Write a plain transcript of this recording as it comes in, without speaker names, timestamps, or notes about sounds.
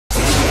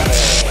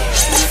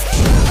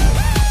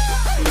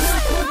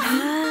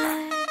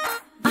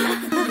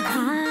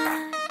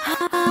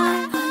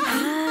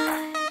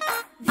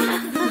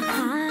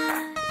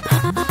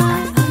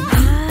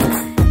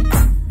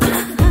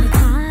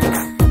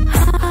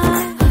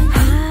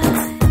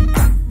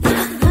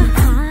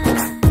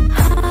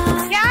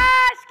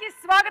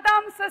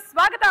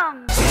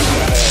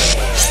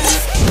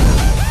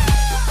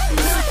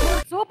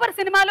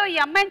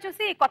అమ్మాయిని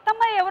చూసి కొత్త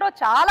అమ్మాయి ఎవరో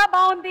చాలా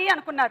బాగుంది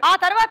అనుకున్నారు. ఆ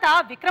తర్వాత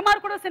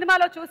విక్రమార్కుడు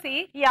సినిమాలో చూసి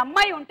ఈ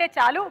అమ్మాయి ఉంటే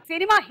చాలు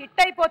సినిమా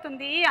హిట్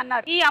అయిపోతుంది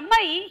అన్నారు. ఈ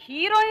అమ్మాయి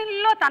హీరోయిన్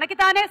లో తనకి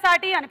తానే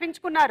సాటి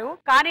అనిపించుకున్నారు.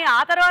 కానీ ఆ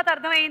తర్వాత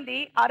అర్థమైంది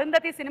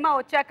అరుంధతి సినిమా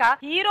వచ్చాక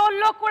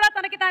హీరోల్లో కూడా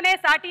తనకి తానే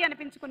సాటి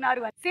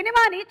అనిపించుకున్నారు.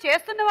 సినిమాని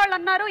చేస్తున్న వాళ్ళు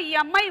అన్నారు ఈ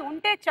అమ్మాయి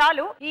ఉంటే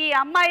చాలు, ఈ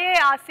అమ్మాయే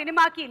ఆ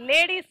సినిమాకి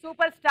లేడీ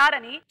సూపర్ స్టార్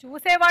అని.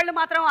 చూసేవాళ్ళు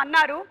మాత్రం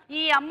అన్నారు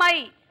ఈ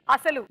అమ్మాయి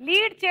అసలు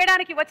లీడ్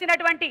చేయడానికి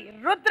వచ్చినటువంటి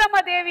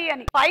రుద్రమదేవి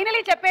అని.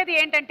 ఫైనలీ చెప్పేది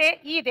ఏంటంటే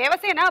ఈ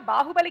దేవసేన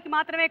బాహుబలికి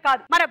మాత్రమే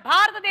కాదు మన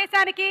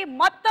భారతదేశానికి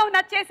మొత్తం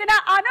నచ్చేసిన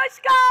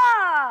అనుష్క.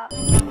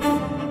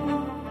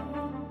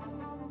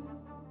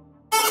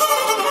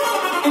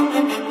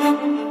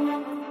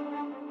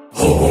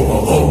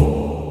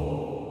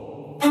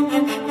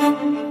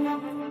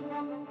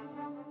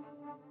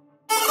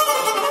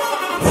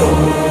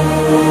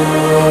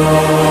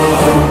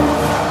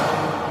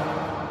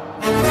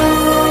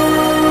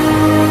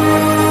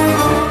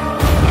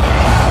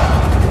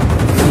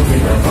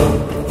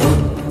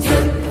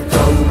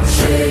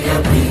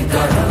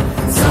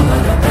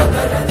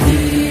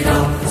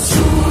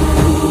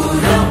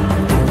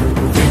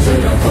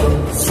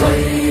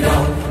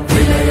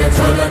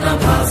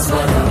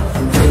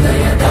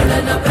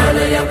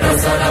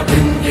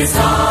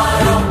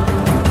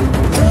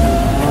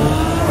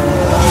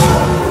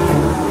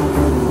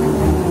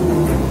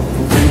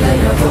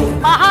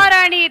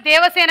 మహారాణి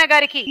దేవసేన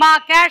గారికి మా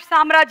క్యాష్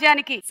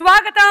సామ్రాజ్యానికి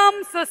స్వాగతం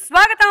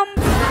సుస్వాగతం.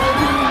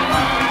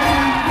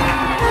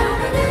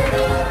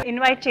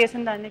 ఇన్వైట్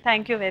చేసిన దాన్ని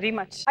థ్యాంక్ యూ వెరీ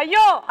మచ్.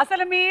 అయ్యో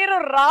అసలు మీరు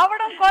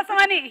రావడం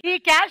కోసమని ఈ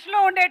క్యాష్ లో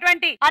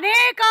ఉండేటువంటి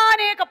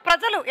అనేక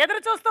ప్రజలు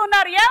ఎదురు చూస్తూ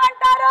ఉన్నారు.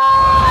 ఏమంటారు?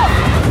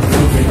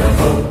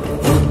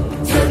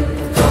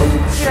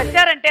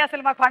 వచ్చారంటే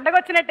అసలు మాకు పండగ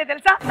వచ్చినట్టే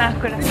తెలుసా. నాకు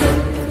కూడా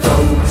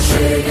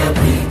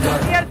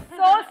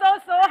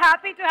so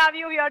happy to have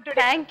you here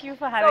today. Thank you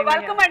for having me.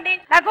 Welcome అండి.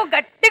 నాకు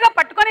గట్టిగా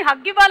పట్టుకొని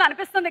హగ్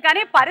ఇవ్వాలనిపిస్తుంది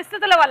కానీ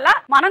పరిస్థితుల వల్ల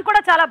మనం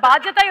కూడా చాలా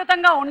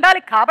బాధ్యతాయుతంగా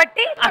ఉండాలి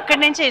కాబట్టి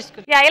అక్కడి నుంచి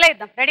ఇలా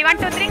ఇద్దాం. రెడీ 1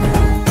 2 3.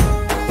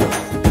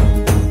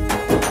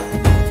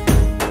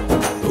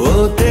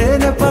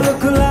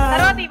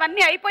 తర్వాత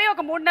ఇవన్నీ అయిపోయి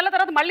ఒక 3 నెలల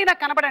తర్వాత మళ్ళీ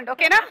నాకు కనపడండి,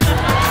 ఓకేనా?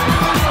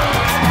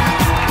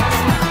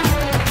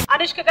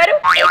 అనుష్క గారు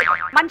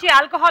మంచి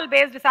ఆల్కహాల్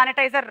బేస్డ్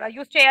శానిటైజర్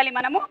యూజ్ చేయాలి.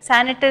 మనము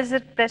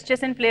శానిటైజర్ ప్రెస్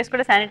చేసిన ప్లేస్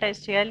కూడా శానిటైజ్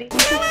చేయాలి.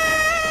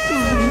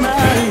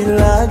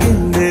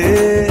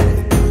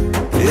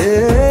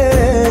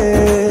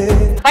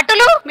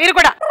 భట్టులు మీరు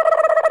కూడా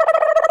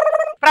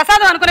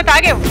ప్రసాదం అనుకుని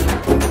తాగేవు.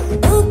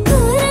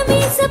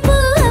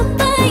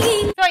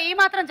 సో ఈ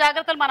మాత్రం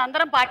జాగ్రత్తలు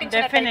మనందరం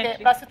పాటించినట్లయితే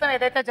ప్రస్తుతం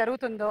ఏదైతే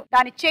జరుగుతుందో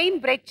దాని చైన్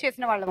బ్రేక్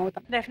చేసిన వాళ్ళం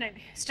అవుతాం.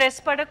 డెఫినెట్లీ స్ట్రెస్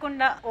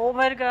పడకుండా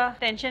ఓవర్ గా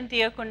టెన్షన్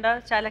తీయకుండా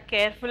చాలా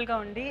కేర్ఫుల్ గా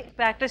ఉండి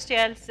ప్రాక్టీస్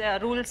చేయాల్సిన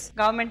రూల్స్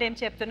గవర్నమెంట్ ఏం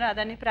చెప్తున్నా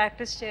అదని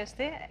ప్రాక్టీస్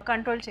చేస్తే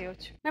కంట్రోల్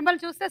చేయొచ్చు.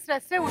 మిమ్మల్ని చూస్తే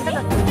స్ట్రెస్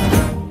ఉండదు.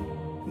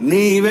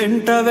 నీ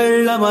వెంట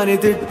వెళ్ళమని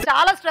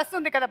చాలా స్ట్రెస్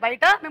ఉంది కదా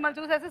బయట, మిమ్మల్ని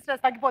చూసేసి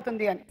స్ట్రెస్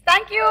తగ్గిపోతుంది అని.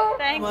 Thank you.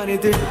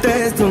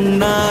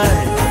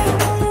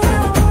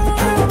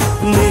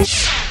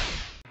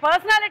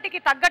 పర్సనాలిటీకి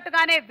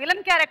తగ్గట్టుగానే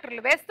విలన్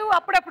క్యారెక్టర్లు వేస్తూ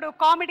అప్పుడప్పుడు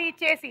కామెడీ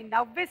చేసి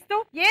నవ్విస్తూ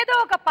ఏదో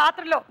ఒక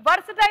పాత్రలో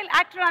వర్సటైల్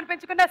యాక్టర్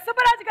అనిపించుకున్న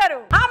సుబ్బరాజు గారు.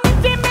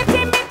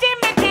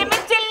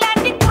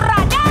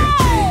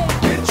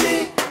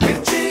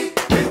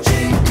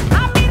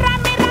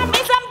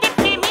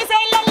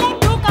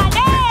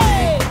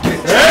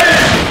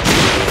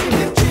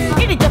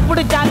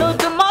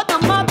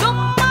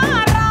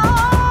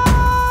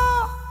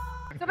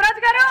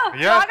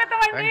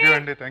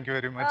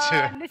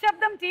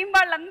 నిశ్శబ్దం టీం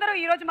వాళ్ళందరూ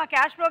ఈ రోజు మా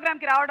క్యాష్ ప్రోగ్రామ్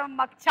కి రావడం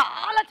మాకు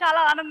చాలా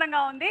చాలా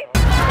ఆనందంగా ఉంది.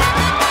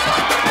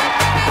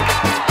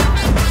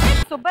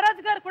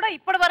 సుబ్బరాజు గారు కూడా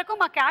ఇప్పటి వరకు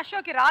మా క్యాష్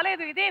షోకి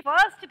రాలేదు, ఇదే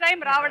ఫస్ట్ టైం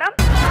రావడం.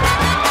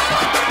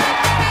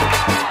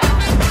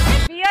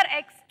 We are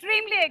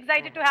extremely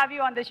excited to have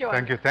you on the show.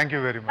 Thank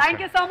you very much. Thank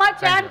you so much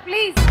and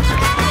please.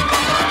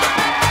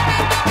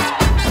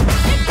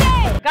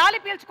 గాలి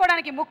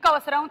పీల్చుకోవడానికి ముక్కు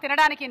అవసరం,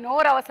 తినడానికి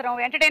నోరు అవసరం,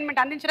 ఎంటర్టైన్మెంట్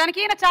అందించడానికి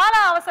ఈయన చాలా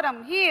అవసరం.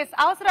 హీస్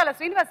అవసరాల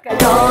శ్రీనివాస్ గారు.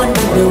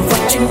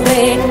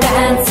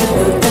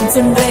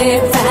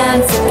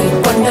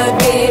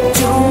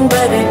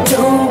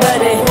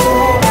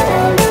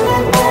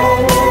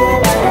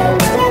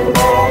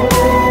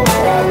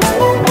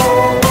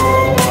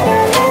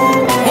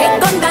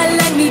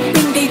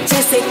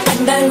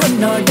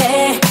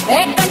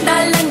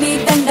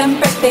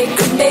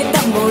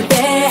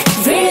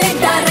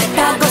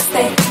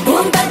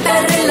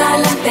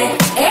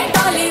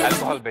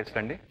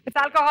 It's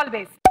alcohol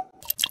based.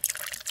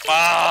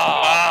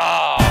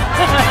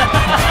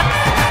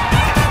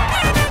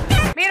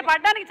 మీరు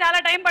పడ్డానికి చాలా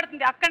టైం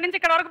పడుతుంది, అక్కడి నుంచి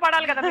ఇక్కడ వరకు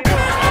పడాలి కదా మీరు.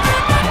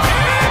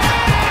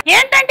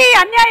 ఏంటండి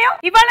అన్యాయం?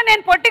 ఇవాళ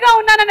నేను పొట్టిగా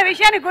ఉన్నానన్న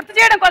విషయాన్ని గుర్తు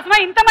చేయడం కోసమా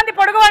ఇంతమంది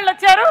పొడుగు వాళ్ళు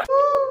వచ్చారు?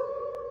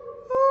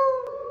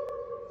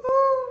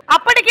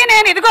 అప్పటికే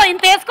నేను ఇదిగో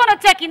ఇంత వేసుకొని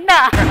వచ్చా కింద.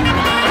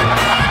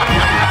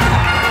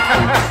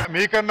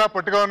 మీకన్నా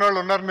పొట్టిగా ఉన్న వాళ్ళు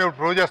ఉన్నారు, మేము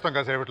ప్రూవ్ చేస్తాం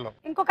కాసేపట్లో.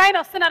 ఇంకొక ఆయన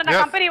వస్తున్నారు నా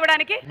కంపెనీ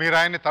ఇవ్వడానికి. మీరు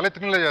ఆయన్ని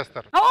తలెత్తుకునేలా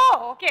చేస్తారు.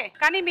 ఓకే,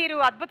 కానీ మీరు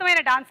అద్భుతమైన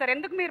డాన్సర్,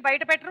 ఎందుకు మీరు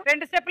బయట పెట్టరు?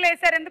 2 స్టెప్లు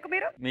వేసారు ఎందుకు?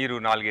 మీరు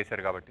 4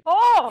 వేసారు కాబట్టి.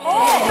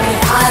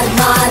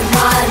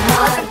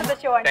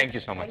 Thank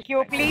you so much.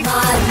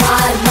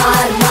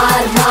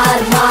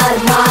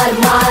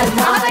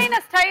 తనదైన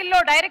స్టైల్లో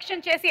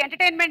డైరెక్షన్ చేసి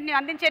ఎంటర్టైన్మెంట్ ని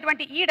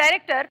అందించేటువంటి ఈ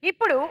డైరెక్టర్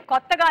ఇప్పుడు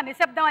కొత్తగా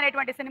నిశ్శబ్దం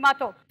అనేటువంటి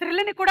సినిమాతో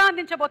థ్రిల్ ని కూడా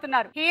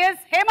అందించబోతున్నారు. He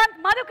is Hemant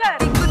Madhukar.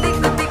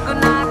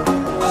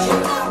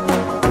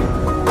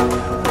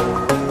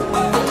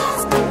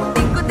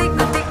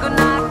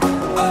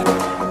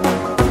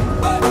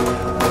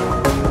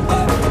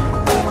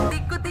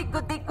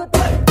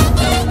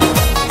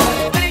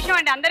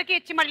 అందరికి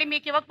ఇచ్చి మళ్ళీ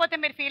మీకు ఇవ్వకపోతే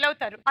మీరు ఫీల్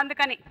అవుతారు,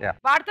 అందుకని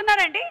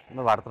వాడుతున్నారండి.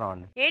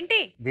 వాడుతున్నామండి. ఏంటి?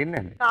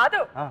 దీన్నండి. కాదు,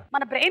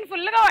 మన బ్రెయిన్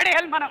ఫుల్ గా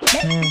వాడేయాలి మనం.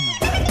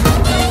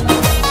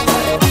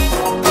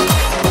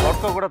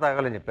 వోడ్కా కూడా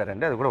తాగాలని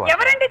చెప్పారండి, అది కూడా.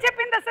 ఎవరండి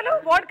చెప్పింది అసలు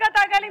వోడ్కా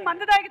తాగాలి,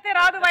 మందు తాగితే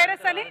రాదు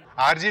వైరస్ అని?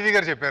 ఆర్జీవి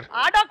గారు చెప్పారు.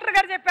 ఆ డాక్టర్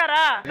గారు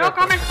చెప్పారా? No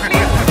comments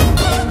please.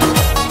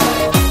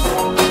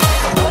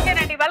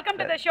 ఓకేనండి, welcome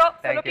to the show.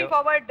 So looking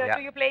forward to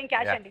you playing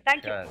cash అండి.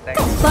 థాంక్యూ.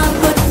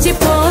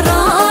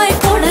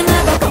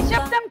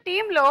 నిశ్శబ్దం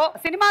టీమ్ లో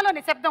సినిమాలో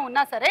నిశ్శబ్దం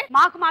ఉన్నా సరే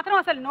మాకు మాత్రం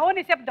అసలు నో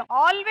నిశ్శబ్దం.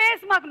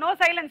 ఆల్వేస్ మాకు నో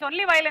సైలెన్స్,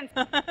 ఓన్లీ వైలెన్స్.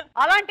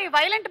 అలాంటి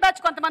వైలెంట్ బ్యాచ్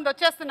కొంతమంది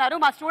వచ్చేస్తున్నారు,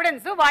 మా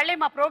స్టూడెంట్స్. వాళ్ళే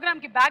మా ప్రోగ్రామ్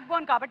కి బ్యాక్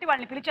బోన్ కాబట్టి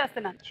వాళ్ళని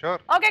పిలిచేస్తున్నాను.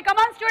 Okay,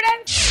 come on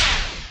students.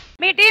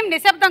 Me team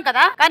నిశ్శబ్దం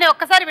కదా, కానీ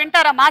ఒక్కసారి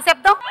వింటారా మా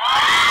శబ్దం?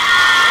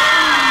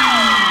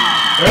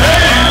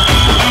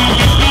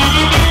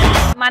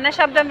 మన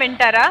శబ్దం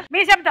వింటారా?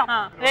 మీ శబ్దం.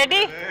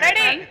 రెడీ?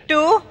 రెడీ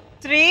 2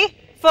 3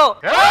 4.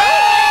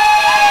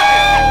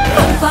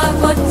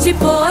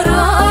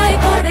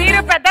 మీరు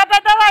పెద్ద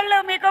పెద్ద వాళ్ళు,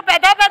 మీకు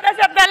పెద్ద పెద్ద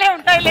శబ్దాలే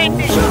ఉంటాయి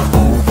లేండి.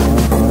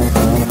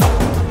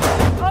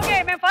 ఓకే,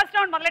 మేము ఫస్ట్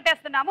రౌండ్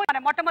మొదలెట్టేస్తున్నాము. మన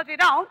మొట్టమొదటి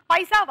రౌండ్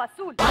పైసా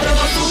వసూల్.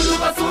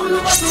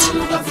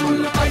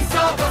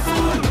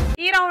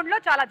 ఈ రౌండ్ లో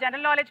చాలా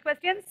general knowledge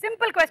questions,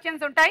 simple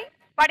questions ఉంటాయి.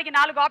 వాటికి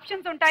 4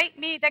 ఆప్షన్స్ ఉంటాయి.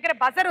 మీ దగ్గర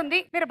బజర్ ఉంది,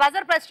 మీరు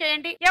బజర్ ప్రెస్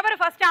చేయండి. ఎవరు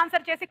ఫస్ట్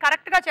ఆన్సర్ చేసి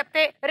కరెక్ట్ గా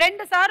చెప్తే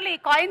 2 సార్లు ఈ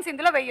కాయిన్స్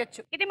ఇందులో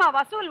వేయొచ్చు. ఇది మా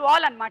వసూల్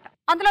వాల్ అన్నమాట.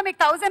 అందులో మీకు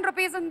 1000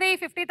 రూపీస్ ఉంది,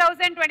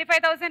 50,000,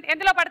 25,000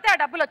 ఎందులో పడితే ఆ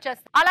డబ్బులు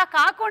వచ్చేస్తాయి. అలా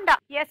కాకుండా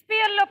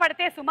SPL లో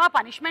పడితే సుమా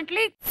పనిష్మెంట్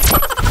లీగ్,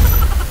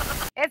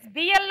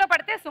 SBL లో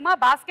పడితే సుమా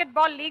బాస్కెట్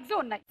బాల్ లీగ్స్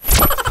ఉన్నాయి.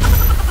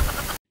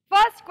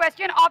 First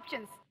question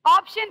options.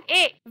 Option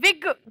A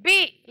wig, B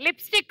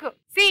lipstick,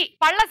 C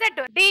పళ్ళ సెట్,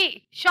 డి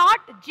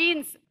షార్ట్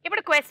జీన్స్.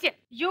 ఇప్పుడు క్వశ్చన్,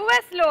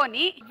 యుఎస్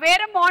లోని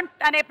వెరమాంట్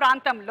అనే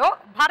ప్రాంతంలో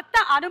భర్త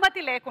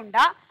అనుమతి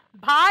లేకుండా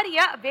భార్య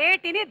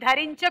వేటిని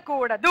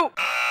ధరించకూడదు?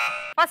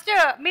 ఫస్ట్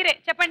మీరే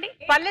చెప్పండి.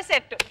 పళ్ళ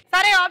సెట్.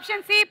 సరే,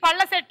 ఆప్షన్ సి పళ్ళ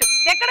సెట్.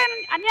 ఎక్కడ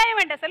అన్యాయం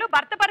అండి అసలు?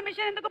 భర్త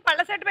పర్మిషన్ ఎందుకు పళ్ళ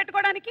సెట్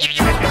పెట్టుకోవడానికి?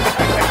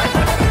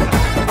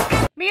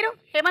 మీరు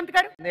హేమంత్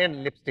గారు? నేను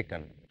లిప్స్టిక్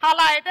అండి.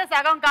 అలా అయితే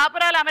సగం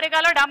కాపురాలు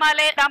అమెరికాలో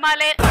డమాలే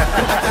డమాలే.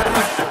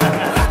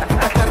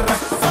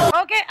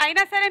 ఓకే,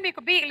 అయినా సరే మీకు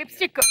బి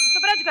లిప్స్టిక్.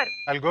 సుబ్బరాజు గారు?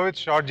 I'll go with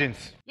short jeans.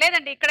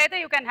 లేదండి, ఇక్కడైతే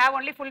you can have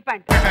only full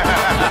pant.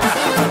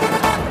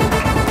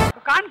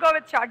 You can't go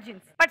with short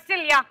jeans, but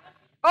still yeah.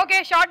 Okay,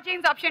 short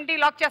jeans option D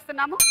lock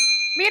చేస్తున్నాము.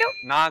 మీరు?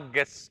 నా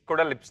గెస్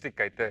కూడా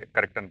లిప్స్టిక్ అయితే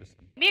కరెక్ట్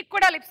అనిపిస్తుంది. మీకు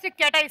కూడా లిప్స్టిక్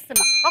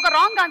కేటాయిస్తున్నాం. ఒక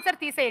రాంగ్ ఆన్సర్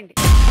తీసేయండి.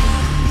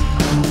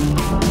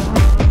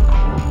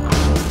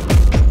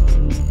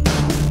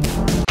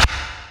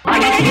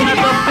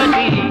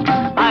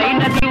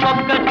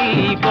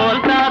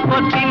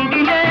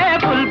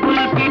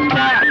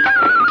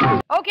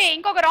 ఓకే,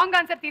 ఇంకొక రాంగ్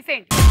ఆన్సర్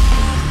తీసేయండి.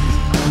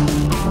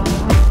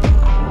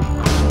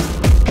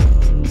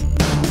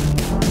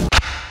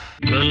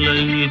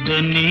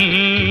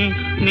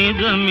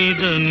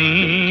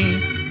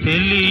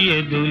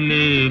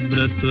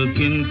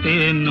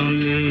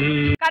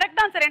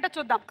 కరెక్ట్ ఆన్సర్ ఏంటో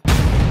చూద్దాం.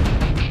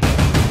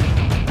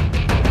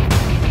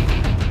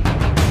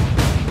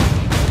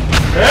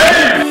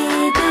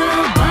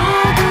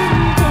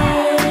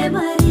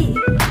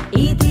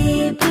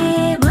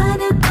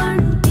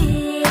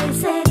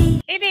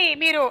 ఇది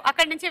మీరు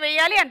అక్కడి నుంచి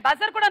వేయాలి. అండ్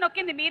బజర్ కూడా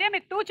నొక్కింది మీరే,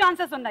 మీకు 2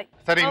 ఛాన్సెస్ ఉన్నాయి.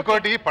 సరే,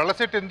 ఇంకోటి పళ్ళ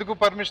సెట్ ఎందుకు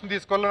పర్మిషన్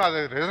తీసుకోవాలో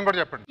అది రీజన్ కూడా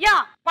చెప్పండి. యా,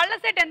 పళ్ళ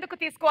సెట్ ఎందుకు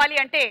తీసుకోవాలి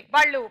అంటే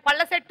వాళ్ళు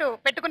పళ్ళ సెట్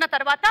పెట్టుకున్న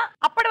తర్వాత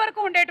అప్పటి వరకు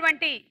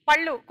ఉండేటువంటి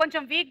పళ్ళు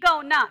కొంచెం వీక్ గా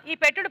ఉన్నా ఈ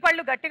పెట్టుడు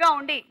పళ్ళు గట్టిగా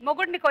ఉండి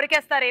మొగుడిని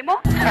కొరికేస్తారేమో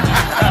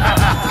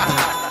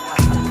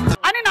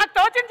అని నాకు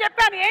తోచింది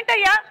చెప్పాను.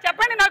 ఏంటయ్యా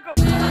చెప్పండి నాకు.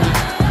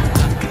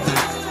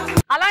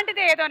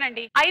 అలాంటిదే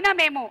ఏదోనండి, అయినా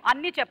మేము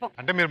అన్ని చెప్పం.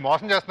 అంటే మీరు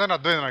మోసం చేస్తున్నారని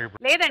అర్థమైంది నాకు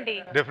ఇప్పుడు. లేదండి,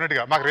 డెఫినెట్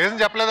గా మాకు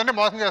రీజన్ చెప్పలేదంటే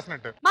మోసం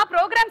చేస్తున్నట్టు. మా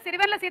ప్రోగ్రామ్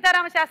సిరివెన్నెల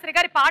సీతారామ శాస్త్రి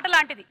గారి పాట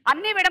లాంటిది.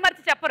 అన్ని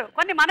విడమర్చి చెప్పరు,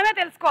 కొన్ని మనమే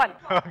తెలుసుకోవాలి.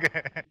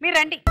 మీరు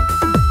రండి.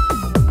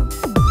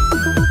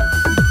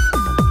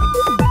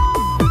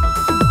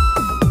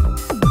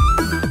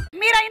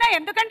 మీరైనా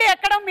ఎందుకంటే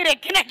ఎక్కడం, మీరు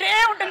ఎక్కినట్టే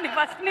ఉంటుంది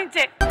ఫస్ట్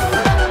నుంచే.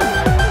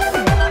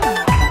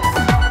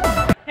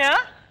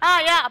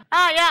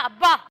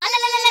 అబ్బా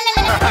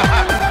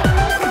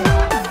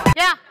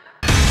యా.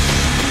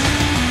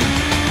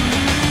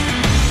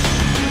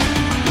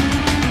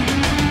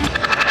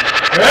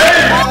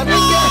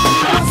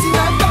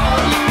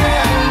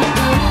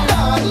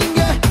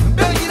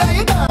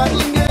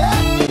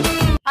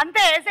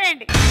 అంతే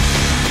వేసేయండి.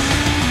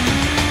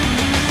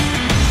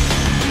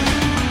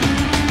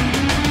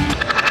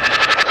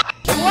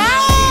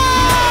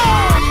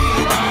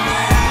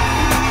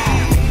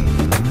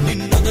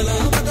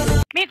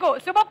 మీకు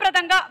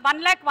శుభప్రదంగా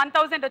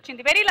 1,01,000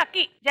 వచ్చింది. Very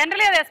lucky.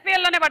 జనరల్ అది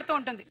SPL లోనే పడుతూ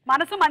ఉంటుంది.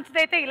 మనసు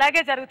మంచిదైతే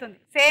ఇలాగే జరుగుతుంది.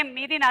 సేమ్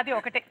మీది నాది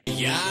ఒకటే.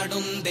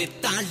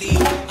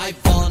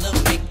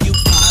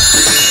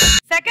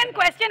 సెకండ్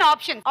క్వశ్చన్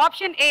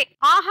ఆప్షన్ ఏ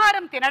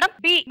ఆహారం తినడం,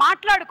 బి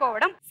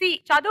మాట్లాడుకోవడం, సి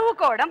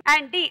చదువుకోవడం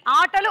అండ్ డి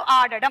ఆటలు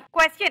ఆడడం.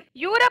 క్వశ్చన్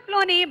యూరప్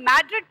లోని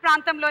మాడ్రిడ్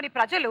ప్రాంతంలోని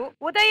ప్రజలు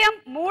ఉదయం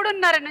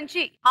 3:30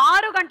 నుంచి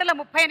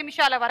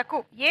 6:30 వరకు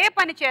ఏ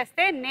పని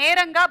చేస్తే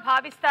నేరంగా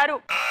భావిస్తారు?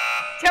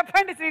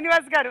 చెప్పండి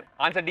శ్రీనివాస్ గారు.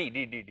 Answer D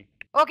D D D.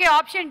 Okay,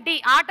 option D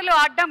ఆటలు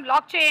ఆడడం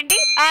లాక్ చేయండి.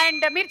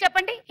 అండ్ మీరు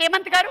చెప్పండి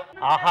హేమంత్ గారు.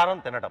 ఆహారం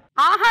తినడం.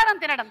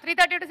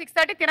 3:30 to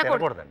 6:30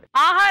 తినకూడదు.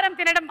 ఆహారం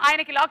తినడం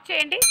ఆయనకి లాక్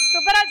చేయండి.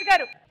 సుబ్బరాజు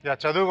గారు.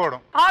 చదువుకోవడం.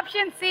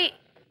 ఆప్షన్ సి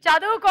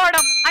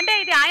చదువుకోవడం. అంటే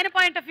ఇది ఆయన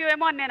పాయింట్ ఆఫ్ వ్యూ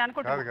ఏమో అని నేను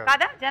అనుకుంటున్నాను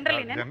కదా.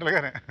 జనరల్లీ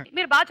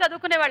మీరు బాగా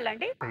చదువుకునే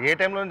వాళ్ళండి. ఏ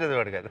టైంలో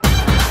చదివాడు కాదు.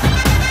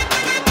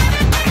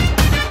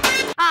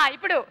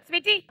 ఇప్పుడు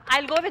Sweety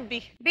I'll go with B.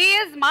 B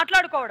is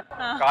మాట్లాడుకోవడం.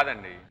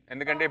 కాదండి,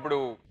 ఎందుకంటే ఇప్పుడు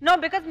No,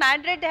 because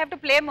Madrid they have to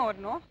play more,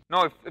 no? no,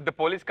 if the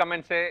police come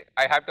and say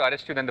I have to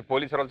arrest you, then the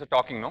police are also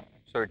talking, no,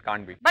 so it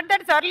can't be. But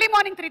that's early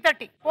morning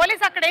 3:30.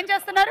 Police అక్కడ ఏం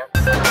చేస్తున్నారు?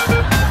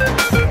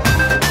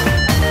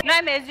 No,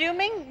 I'm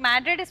assuming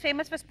Madrid is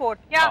famous for sport.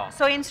 Yeah.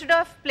 So instead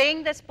of playing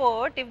the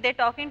sport, if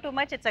they're talking too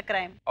much, it's a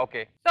crime.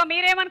 Okay. So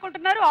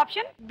మీరేమనుకుంటున్నారు?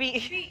 Option B.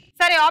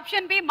 సరే,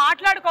 option B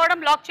మాట్లాడుకోవడం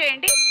lock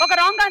చేయండి. ఒక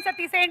wrong answer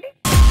తీసేయండి.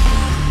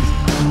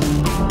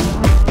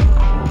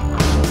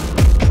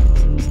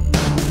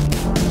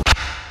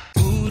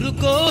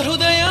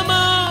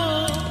 హృదయమా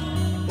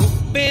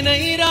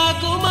ఉప్పెనై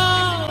రాకుమా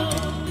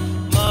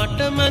మాట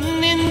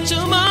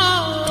మన్నించుమా.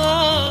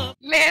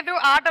 లేదు,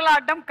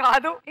 ఆటలాడడం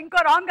కాదు. ఇంకో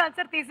రాంగ్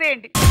ఆన్సర్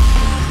తీసేయండి.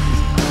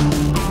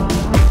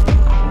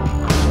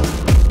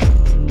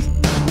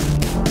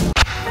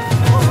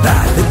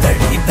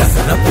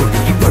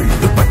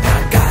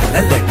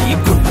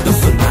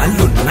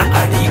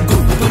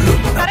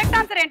 కరెక్ట్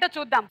ఆన్సర్ ఏంటో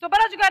చూద్దాం.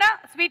 సుబ్బరాజు గారా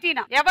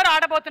స్వీటీనా ఎవరు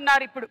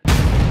ఆడబోతున్నారు ఇప్పుడు?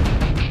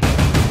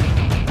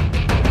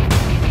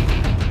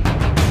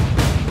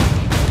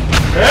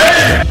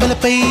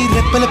 రెప్పలపై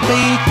రెప్పలపై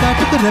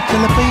కాటుకు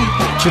రెప్పలపై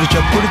చిరు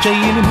చప్పుడు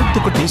చెయ్యిని ముద్దు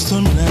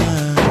కొట్టేస్తున్నా.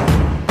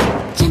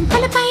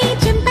 చెంపలపై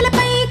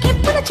చెంపలపై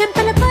కెప్పుల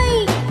చెంపలపై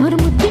మరి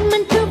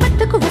ముద్దిమ్మంటూ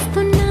బద్దకు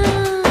వస్తున్నా.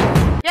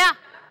 యా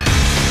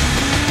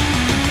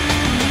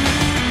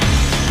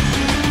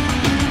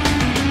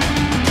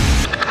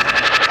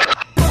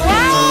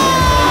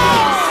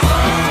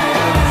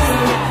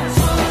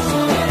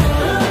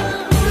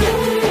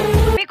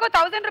మీకు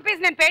 1000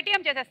 రూపీస్ నేను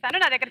పేటిఎం చేసేస్తాను.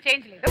 నా దగ్గర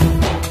చేంజ్ లేదు.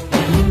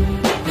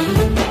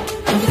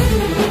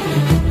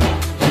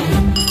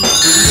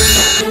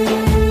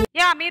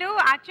 మీరు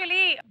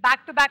actually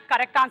back to back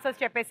correct answers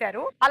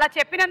చెప్పేశారు. అలా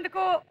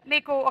చెప్పినందుకు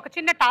మీకు ఒక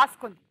చిన్న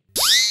టాస్క్ ఉంది.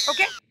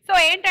 ఓకే, సో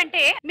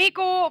ఏంటంటే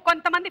మీకు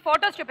కొంతమంది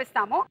ఫోటోస్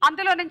చూపిస్తాము.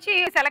 అందులో నుంచి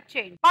సెలెక్ట్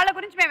చేయండి. వాళ్ళ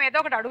గురించి మేము ఏదో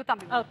ఒకటి అడుగుతాం.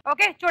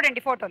 ఓకే,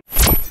 చూడండి ఫోటోలు.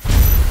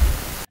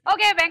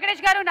 ఓకే,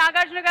 వెంకటేష్ గారు,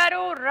 నాగార్జున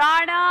గారు,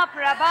 రాణా,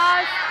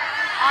 ప్రభాస్,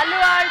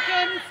 అల్లు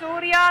అర్జున్,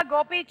 సూర్య,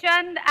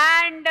 గోపీచంద్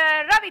అండ్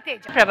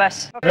రవితేజ.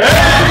 ప్రభాస్.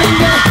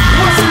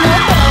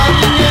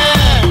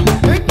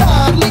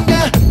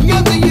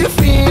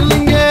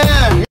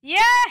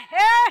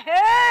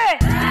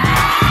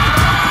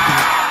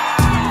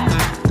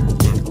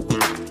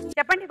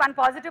 చెప్పండి వన్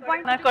పాజిటివ్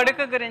పాయింట్. నా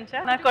కొడుకు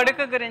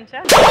గురించా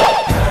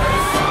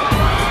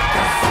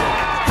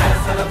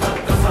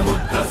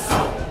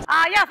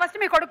యా ఫస్ట్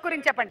మీ కొడుకు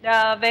గురించి చెప్పండి.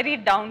 Very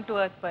down to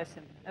earth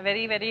person,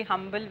 very very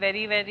humble,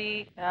 very very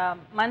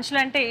మనుషులు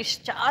అంటే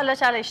చాలా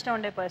చాలా ఇష్టం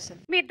ఉండే పర్సన్.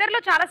 మీ ఇద్దరిలో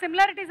చాలా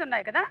సిమిలారిటీస్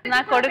ఉన్నాయి కదా. నా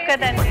కొడుకు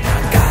కదండి.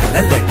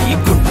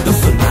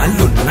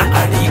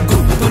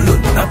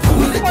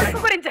 కొడుకు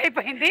గురించి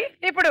అయిపోయింది.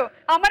 ఇప్పుడు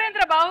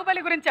అమరేంద్ర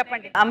బాహుబలి గురించి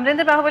చెప్పండి.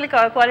 అమరేంద్ర బాహుబలి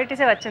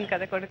క్వాలిటీసే వచ్చింది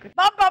కదా కొడుకు.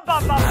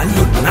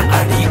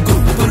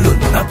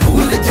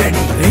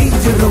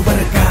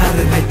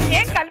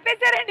 ఏం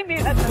కలిపేశారండి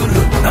మీరు?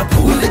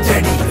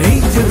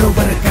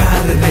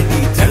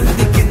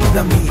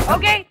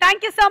 Okay,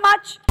 thank you so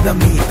much.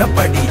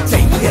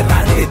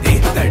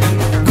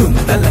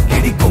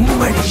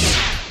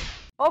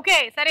 Okay,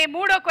 సరే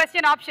మూడో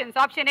క్వశ్చన్ ఆప్షన్స్.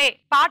 ఆప్షన్ ఏ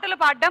పాటలు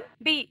పాడడం,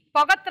 బి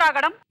పొగ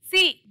త్రాగడం,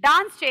 సి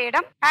డాన్స్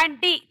చేయడం అండ్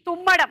డి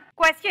తుమ్మడం.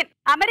 క్వశ్చన్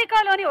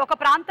అమెరికాలోని ఒక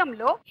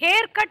ప్రాంతంలో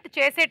హెయిర్ కట్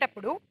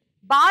చేసేటప్పుడు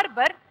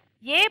బార్బర్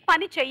ఏ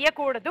పని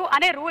చెయ్యకూడదు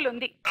అనే రూల్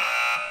ఉంది.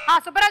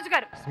 సుబ్బరాజు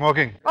గారు.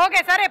 స్మోకింగ్. ఓకే,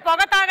 సరే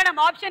పొగ తాగడం.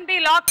 Option B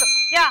lock.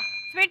 Yeah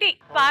Sweety.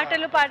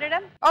 పాటలు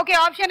పాడడం. ఓకే,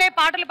 ఆప్షన్ ఏ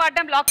పాటలు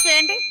పాడడం లాక్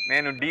చేయండి.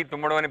 నేను డి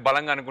తుమ్మడం అని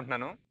బలంగా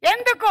అనుకుంటున్నాను.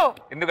 ఎందుకు?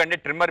 ఎందుకంటే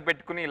ట్రిమ్మర్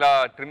పెట్టుకుని ఇలా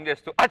ట్రిమ్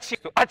చేస్తూ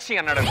అచ్చి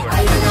అన్నాడు అనుకోండి.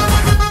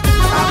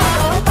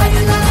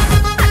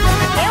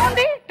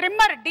 ఏముంది,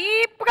 ట్రిమ్మర్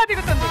డీప్ గా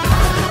దిగుతుంది.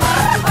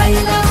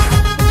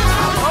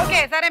 ఓకే,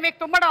 సరే మీకు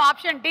తుమ్మడం.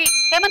 Option D.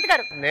 హేమంత్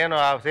గారు. నేను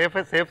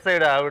సేఫ్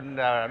సైడ్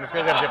అనుష్క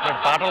గారు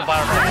చెప్పినట్టు పాటలు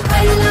పాడడం.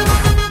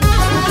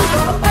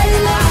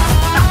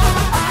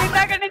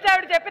 ఇందాక నుంచి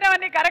ఆవిడ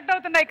చెప్పినవన్నీ కరెక్ట్.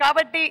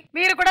 కాబట్టి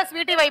మీరు కూడా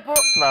స్వీటీ వైపు.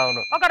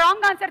 అవును. ఒక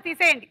రాంగ్ ఆన్సర్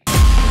తీసేయండి.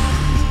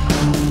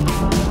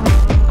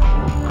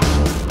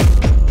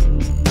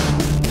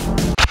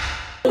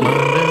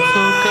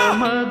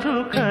 మధు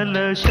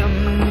కలశం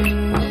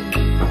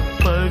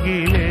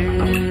పగిలే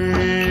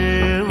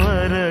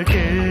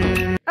వరకే.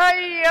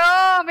 అయ్యో,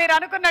 మీరు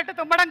అనుకున్నట్టు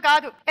తుమ్మడం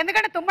కాదు.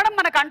 ఎందుకంటే తుమ్మడం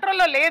మన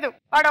కంట్రోల్లో లేదు.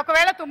 వాడు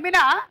ఒకవేళ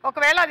తుమ్మినా,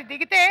 ఒకవేళ అది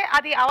దిగితే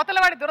అది అవతల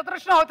వాడి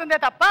దురదృష్టం అవుతుందే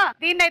తప్ప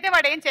దీన్ని అయితే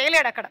వాడు ఏం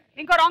చేయలేడు అక్కడ.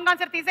 ఇంకో రాంగ్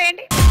ఆన్సర్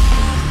తీసేయండి.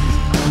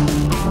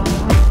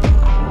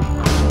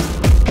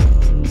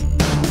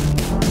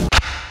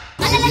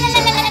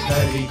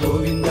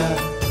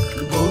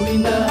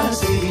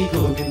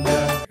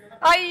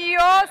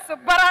 అయ్యో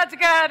సుబ్బరాజు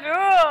గారు,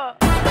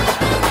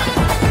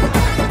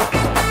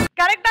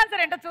 కరెక్ట్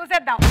ఆన్సర్ ఏంటో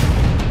చూసేద్దాం.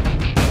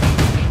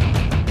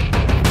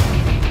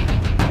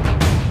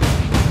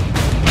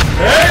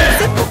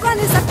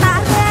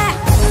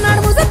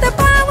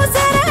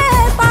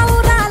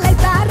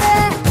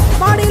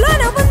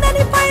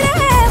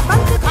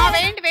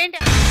 వేయండి వేయండి.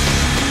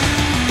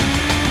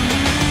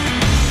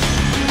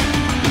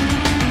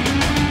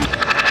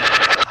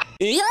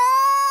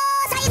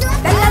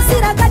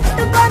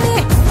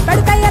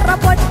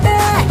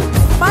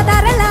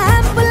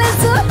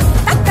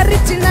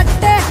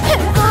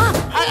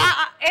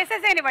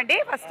 వేసేసేనివ్వండి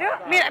ఫస్ట్.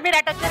 మీరు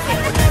అటాచ్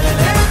చేసేయండి.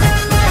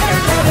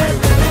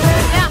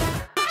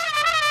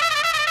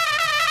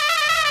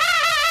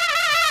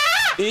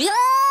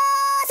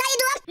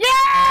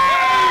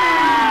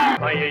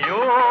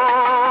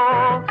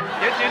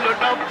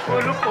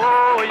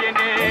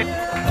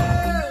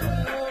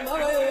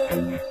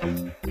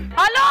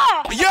 హలో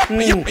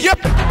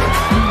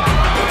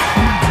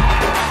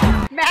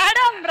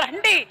మేడం,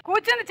 రండి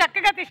కూర్చొని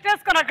చక్కగా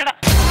తిష్టేసుకొని అక్కడ.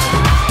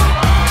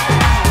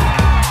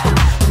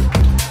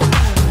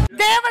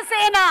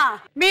 దేవసేన,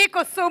 మీకు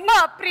సుమ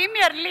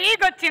ప్రీమియర్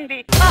లీగ్ వచ్చింది.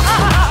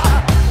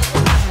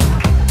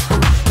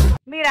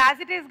 మీరు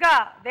యాజ్ ఇట్ ఈస్ గా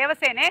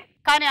దేవసేనే,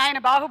 కానీ ఆయన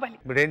బాహుబలి.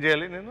 ఇప్పుడు ఏం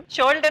చేయాలి? నేను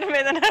షోల్డర్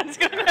మీద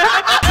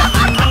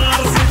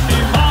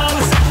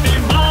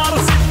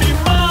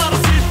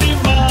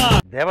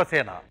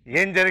దేవసేన,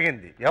 ఏం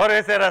జరిగింది? ఎవరు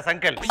వేసారా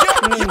సంఖ్యలు?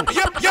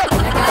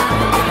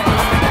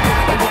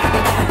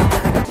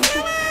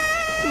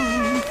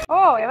 ఓ,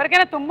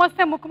 ఎవరికైనా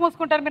తుమ్మొస్తే ముక్కు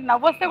మూసుకుంటారు, మీరు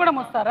నవ్వొస్తే కూడా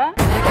మూస్తారా?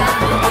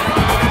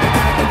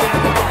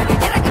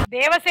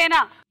 దేవసేన,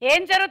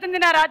 ఏం జరుగుతుంది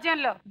నా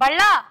రాజ్యంలో?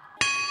 బళ్ళా,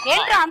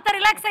 ఏంట్రా అంత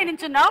రిలాక్స్ అయి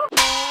నించున్నావు?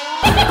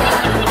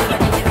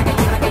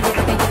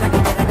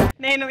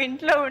 నేను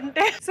ఇంట్లో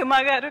ఉంటే సుమా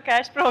గారు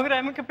క్యాష్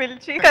ప్రోగ్రామ్ కి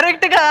పిలిచి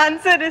కరెక్ట్ గా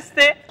ఆన్సర్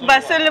ఇస్తే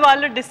బస్సులు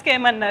వాళ్ళు డిస్క్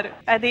ఏమన్నారు.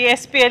 అది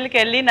SPL కి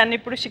వెళ్ళి నన్ను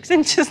ఇప్పుడు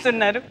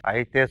శిక్షించుస్తున్నారు.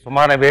 అయితే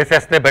సుమాన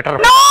వేసేస్తే బెటర్.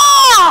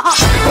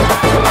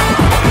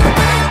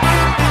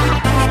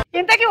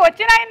 ఇంతకీ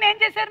వచ్చిన ఆయన ఏం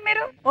చేశారు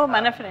మీరు? ఓ,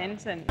 మన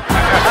ఫ్రెండ్స్ అండి.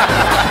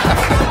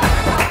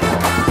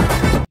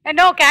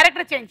 No,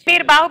 character change.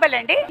 మీరు బాహుబలి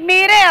అండి,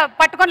 మీరే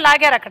పట్టుకొని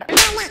లాగారు అక్కడ.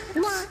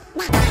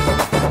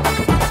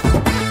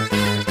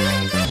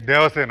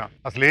 దేవసేన,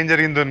 అసలు ఏం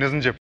జరిగిందో నిజం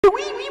చెప్పు.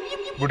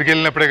 గుడికి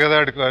వెళ్ళినప్పుడే కదా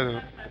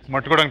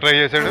మట్టుకోవడానికి ట్రై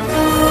చేశాడు.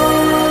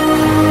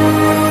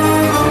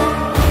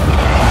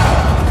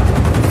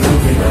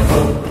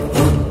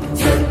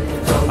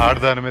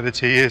 ఆడదాని మీద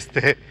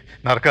చెయ్యేస్తే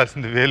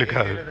నరకాల్సింది వేలు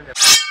కాదు.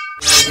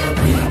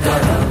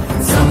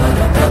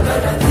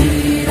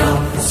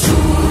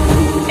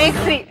 Take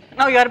 3.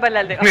 Now you are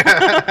Balal.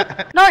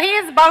 No, he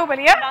is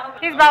Baahubali.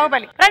 He is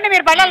Baahubali. రండి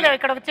మీరు బల్లాలు దేవ్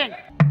ఇక్కడ వచ్చేయండి.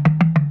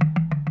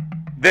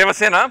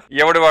 దేవసేన,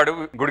 ఎవడు వాడు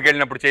గుడికి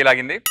వెళ్ళినప్పుడు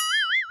చేయలాగింది?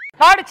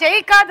 వాడు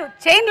చెయ్యి కాదు,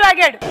 చైన్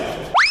లాగాడు.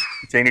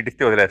 చైన్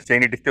ఇట్టిస్తే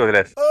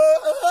వదిలేసి.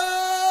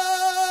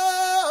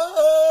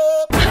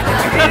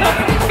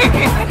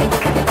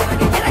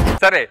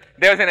 సరే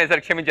దేవసేన,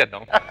 సరే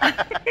క్షమించేద్దాం.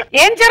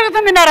 ఏం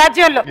జరుగుతుంది నా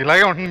రాజ్యంలో?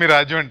 ఇలాగే ఉంటుంది మీ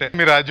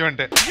రాజ్యం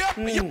అంటే.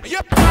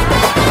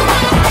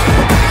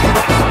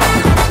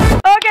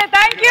 Okay,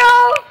 thank you.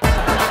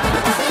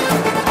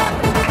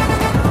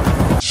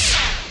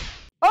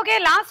 Okay,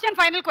 last and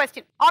final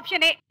question.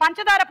 Option A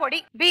పంచదార పొడి,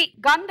 బి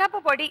గంధపు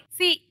పొడి,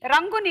 సి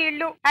రంగు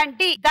నీళ్లు, అండ్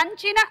డి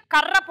దంచిన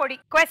కర్ర పొడి.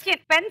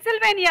 క్వశ్చన్: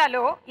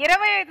 పెన్సిల్వేనియాలో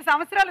 25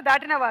 సంవత్సరాలు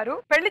దాటిన వారు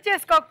పెళ్లి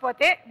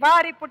చేసుకోకపోతే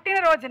వారి పుట్టిన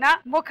రోజున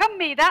ముఖం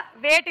మీద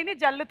వేటిని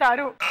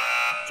జల్లుతారు?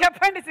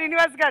 చెప్పండి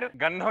శ్రీనివాస్ గారు.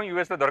 గంధం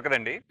US లో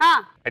దొరకదండి.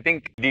 ఐ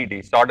థింక్ డి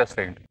సాడస్ట్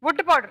అయింది.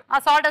 వుడ్ పౌడర్, ఆ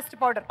sawdust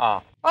powder.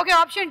 Okay,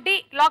 option D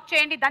lock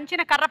చేయండి.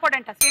 దంచిన కర్ర పొడి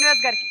అంట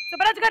శ్రీనివాస్ గారికి.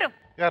 సుబ్బరాజు గారు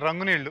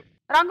రంగు నీళ్లు.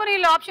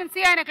 ఆప్షన్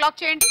సి ఆయన క్లాక్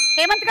చేయండి.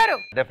 హేమంత్ గారు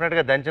డెఫినెట్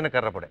గా దంచిన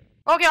కర్ర పొడి.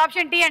 ఓకే,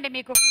 ఆప్షన్ డి అండి.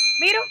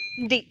 మీరు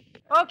డి.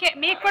 ఓకే,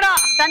 మీకు కూడా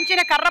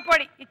దంచిన కర్ర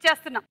పొడి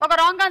ఇచ్చేస్తున్నాం. ఒక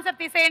రాంగ్ ఆన్సర్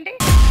తీసేయండి.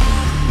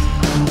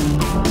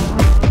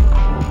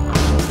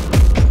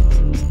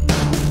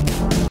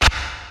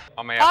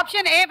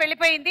 ఆప్షన్ ఏ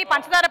వెళ్ళిపోయింది,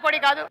 పంచదార పొడి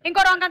కాదు.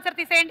 ఇంకో రాంగ్ ఆన్సర్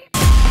తీసేయండి.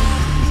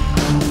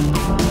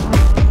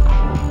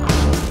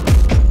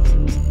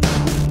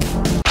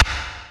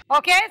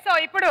 ఓకే, సో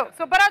ఇప్పుడు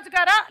సుబ్బరాజు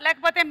గారా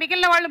లేకపోతే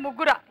మిగిలిన వాళ్ళు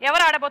ముగ్గురా,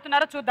 ఎవరు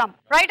ఆడబోతున్నారో చూద్దాం.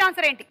 రైట్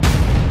ఆన్సర్ ఏంటి?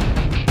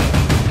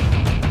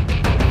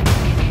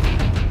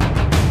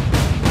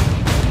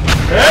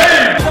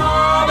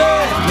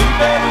 నీ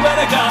పేరు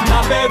వెనక నా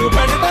పేరు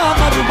పెడతా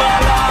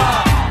మధుబాల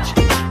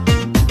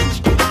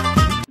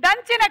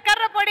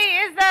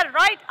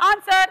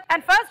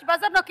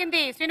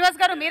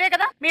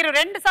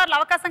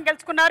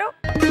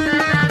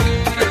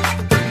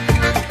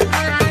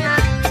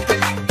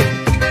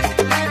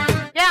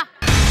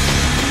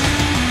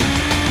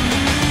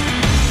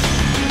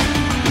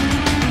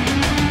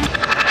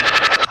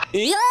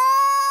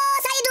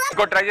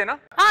ఇంకో ట్రై చేయనా?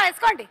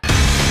 వేసుకోండి.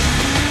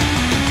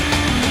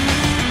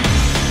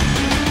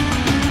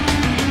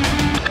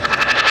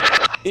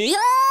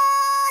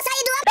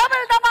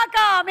 డబుల్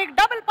ధమాకా, మీకు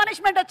డబుల్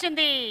పనిష్మెంట్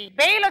వచ్చింది.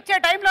 బెయిల్ వచ్చే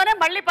టైంలోనే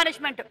మళ్ళీ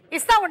పనిష్మెంట్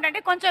ఇస్తా ఉండండి.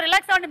 కొంచెం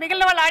రిలాక్స్ అవ్వండి,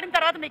 మిగిలిన వాళ్ళు ఆడిన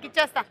తర్వాత మీకు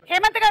ఇచ్చేస్తా.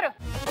 హేమంత్ గారు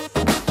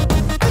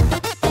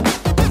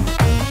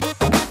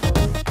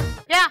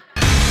యా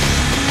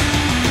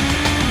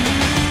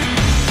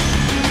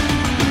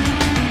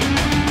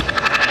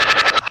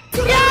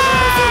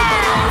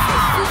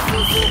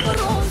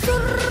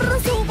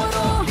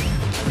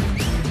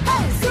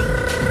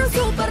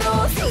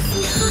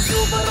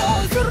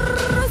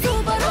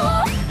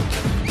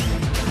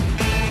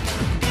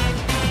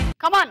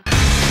Come on.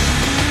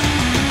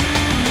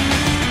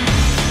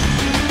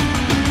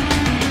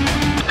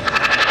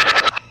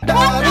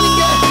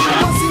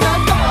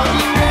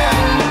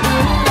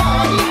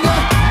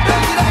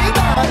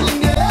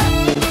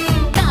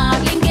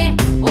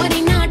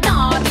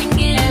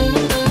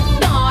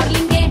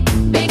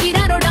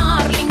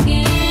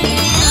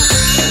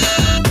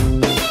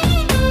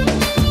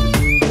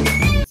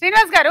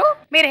 శ్రీనివాస్ గారు,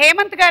 మీరు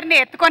హేమంత్ గారిని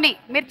ఎత్తుకొని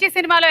మిర్చి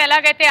సినిమాలో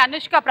ఎలాగైతే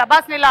అనుష్క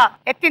ప్రభాస్ ఇలా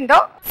ఎత్తిందో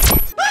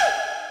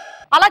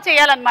అలా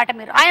చేయాలన్నమాట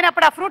మీరు. ఆయన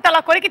అప్పుడు ఆ ఫ్రూట్ అలా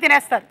కొరికి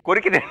తినేస్తారు.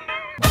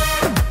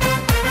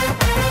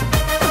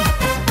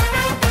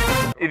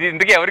 ఇది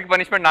ఇందుకే ఎవరికి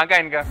పనిష్మెంట్? నాకా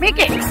ఆయనకా?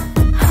 మీకే.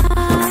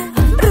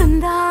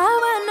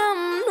 బృందావనం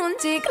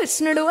నుంచి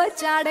కృష్ణుడు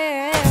వచ్చాడే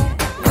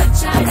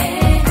వచ్చాడే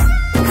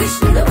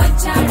కృష్ణుడు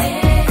వచ్చాడే.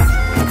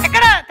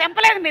 ఎక్కడ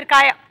తెంపలేదు మీరు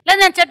కాయ. లేదు,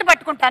 నేను చెట్టు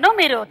పట్టుకుంటాను,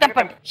 మీరు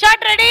తెంపండి.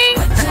 Shot ready.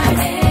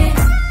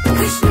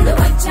 కృష్ణుడు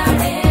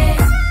వచ్చాడే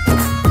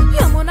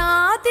యమునా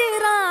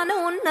తీరాన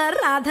ఉన్న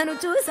రాధను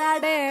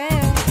చూసాడే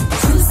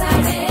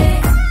చూసాడే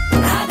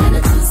రాధను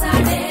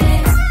చూసాడే.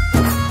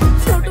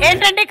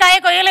 ఏంటండి కాయ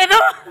కొయ్యలేదు?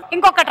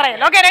 ఇంకొక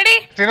trial. Okay ready.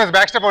 Srinivas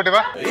back step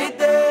ఒకటివా?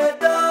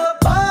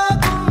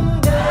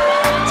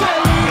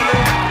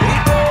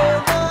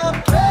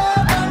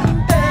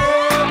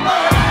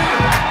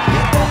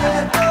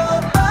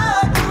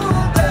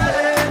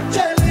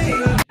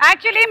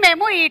 Actually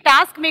మేము ఈ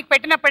టాస్క్ మీకు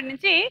పెట్టినప్పటి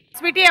నుంచి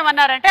స్వీటీ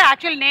ఏమన్నారంటే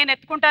యాక్చువల్లీ నేను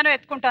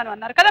ఎత్తుకుంటాను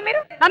అన్నారు కదా. మీరు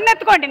నన్ను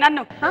ఎత్తుకోండి.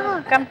 నన్ను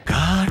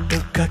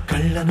కాటుక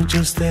కళ్ళను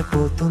చూస్తే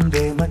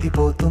పోతుందే మతి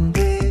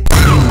పోతుందే.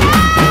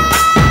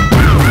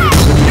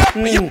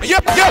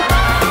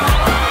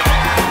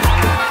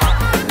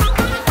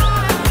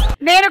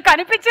 నేను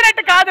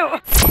కనిపించినట్టు కాదు.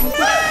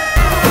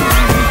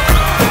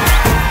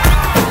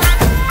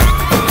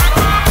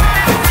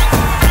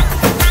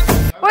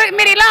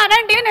 మీరు ఇలా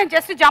అనండి, నేను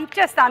జస్ట్ జంప్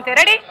చేస్తా అంతే.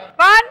 Ready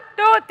 1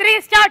 2 3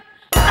 start.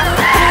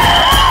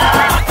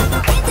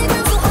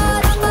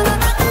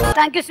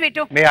 Thank you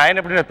sweet. మీ ఆయన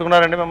ఎప్పుడు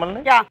ఎత్తుకున్నారండి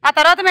మిమ్మల్ని? యా, ఆ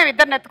తర్వాత మేము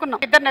ఇద్దరు ఎత్తుకున్నాం.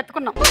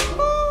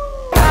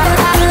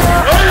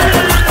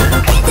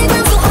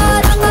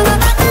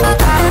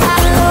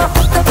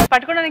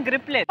 పట్టుకోవడానికి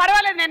గ్రిప్ లేదు.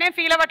 పర్వాలేదు, నేనేం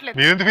ఫీల్ అవ్వట్లేదు.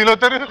 మీరు ఎందుకు ఫీల్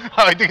అవుతారు?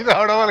 బయటికి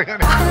రావడం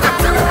కానీ.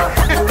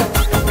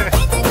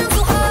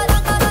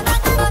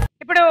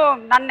 ఇప్పుడు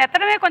నన్ను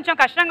ఎత్తడమే కొంచెం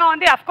కష్టంగా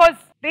ఉంది. Of course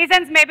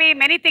reasons maybe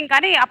many thing.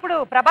 కానీ అప్పుడు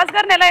ప్రభాస్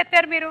గారిని ఎలా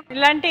ఎత్తారు మీరు?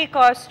 ఇలాంటి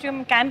కాస్ట్యూమ్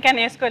క్యాన్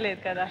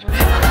వేసుకోలేదు కదా.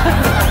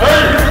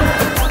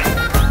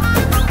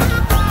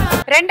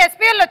 2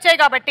 SPL వచ్చాయి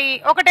కాబట్టి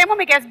ఒకటేమో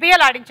మీకు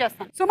SBL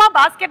ఆడించేస్తాను. సుమా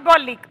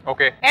బాస్కెట్బాల్ లీగ్.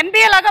 ఓకే.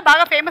 NBA లాగా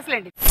బాగా ఫేమస్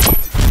లేండి.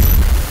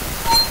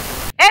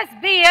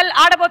 SBL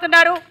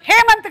ఆడబోతున్నారు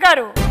హేమంత్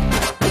గారు.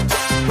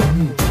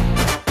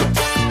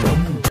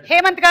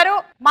 హేమంత్ గారు,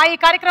 మా ఈ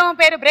కార్యక్రమం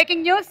పేరు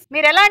బ్రేకింగ్ న్యూస్.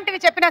 మీరు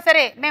ఎలాంటివి చెప్పినా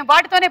సరే మేము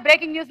వాటితోనే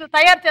బ్రేకింగ్ న్యూస్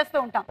తయారు చేస్తూ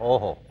ఉంటాం.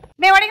 ఓహో.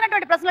 మేము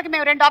అడిగినటువంటి ప్రశ్నలకు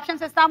మేము 2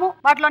 ఆప్షన్స్ ఇస్తాము.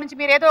 వాటిలో నుంచి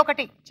మీరు ఏదో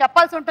ఒకటి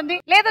చెప్పాల్సి ఉంటుంది.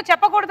 లేదు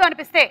చెప్పకూడదు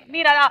అనిపిస్తే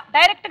మీరు అలా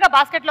డైరెక్ట్ గా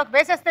బాస్కెట్ లోకి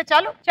వేసేస్తే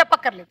చాలు,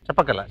 చెప్పక్కర్లేదు.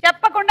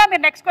 చెప్పకుండా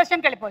మీరు నెక్స్ట్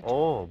క్వశ్చన్ వెళ్ళిపోవచ్చు.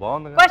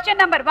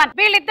 క్వశ్చన్ నెంబర్ 1,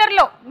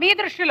 వీళ్ళిద్దరిలో మీ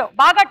దృష్టిలో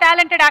బాగా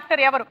టాలెంటెడ్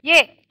యాక్టర్ ఎవరు? ఏ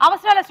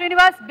అవసరాల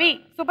శ్రీనివాస్, బి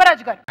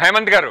సుబ్బరాజు గారు.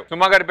 హేమంత్ గారు,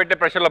 సుమా గారు పెట్టే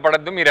ప్రెషర్ లో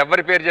పడద్దు. మీరు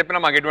ఎవరి పేరు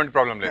చెప్పినా మాకు ఎటువంటి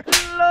ప్రాబ్లం లేదు.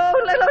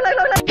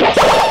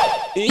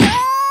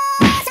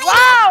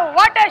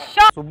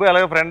 సుబ్బు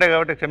ఎలాగో ఫ్రెండే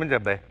కాబట్టి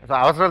క్షమించబ్బాయి.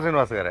 అవసరాల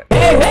శ్రీనివాస్ గారే.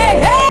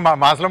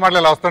 మాసలో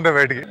మాటలు వస్తుంటే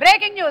బయటికి.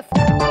 Breaking news.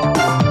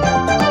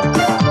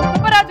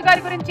 సుబ్బరాజు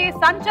గారి గురించి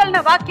సంచలన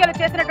వ్యాఖ్యలు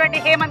చేసినటువంటి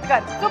హేమంత్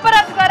గారు.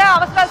 సుబ్బరాజు గారా,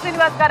 అవసరాల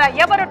శ్రీనివాస్ గారా,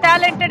 ఎవరు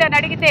టాలెంటెడ్ అని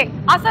అడిగితే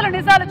అసలు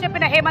నిజాలు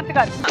చెప్పిన హేమంత్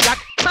గారు.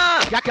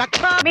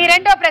 మీ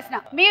రెండో ప్రశ్న,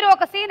 మీరు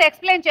ఒక సీన్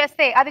ఎక్స్ప్లెయిన్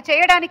చేస్తే అది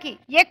చేయడానికి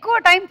ఎక్కువ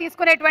టైం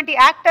తీసుకునేటువంటి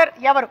యాక్టర్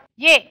ఎవరు?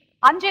 ఏ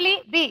అంజలి,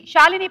 బి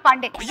శాలిని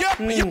పాండే.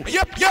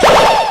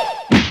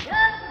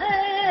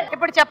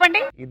 ఇప్పుడు చెప్పండి.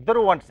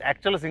 ఇద్దరు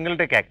actual single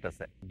take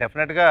actors.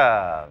 Definite గా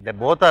they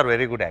both are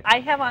very good actors. I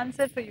have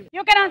answer for you.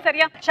 You can answer.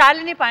 Yeah,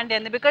 Shalini Pandey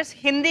అండి. బికాజ్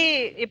హిందీ,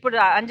 ఇప్పుడు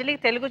అంజలి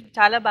తెలుగు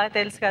చాలా బాగా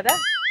తెలుసు కదా.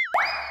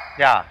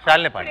 Yeah,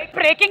 Shalini Pandey.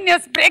 Breaking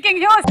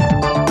news.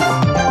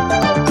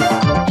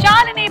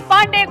 Shalini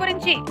Pandey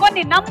గురించి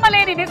కొన్ని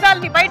నమ్మలేని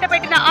నిజాల్ని బయట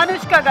పెట్టిన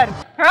అనుష్క గారు.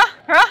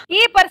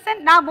 ఈ పర్సన్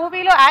నా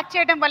మూవీలో యాక్ట్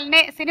చేయడం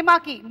వల్లనే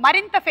సినిమాకి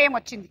మరింత ఫేమ్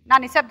వచ్చింది, నా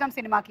నిశ్శబ్దం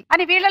సినిమాకి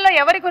అని వీళ్ళలో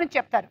ఎవరి గురించి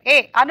చెప్తారు? ఏ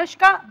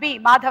అనుష్క, బి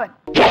మాధవన్.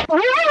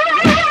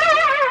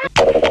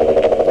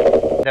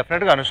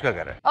 డెఫినెట్ గా అనుష్క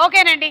గారు.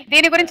 ఓకేనండి,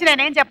 దీని గురించి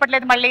నేనేం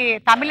చెప్పట్లేదు, మళ్ళీ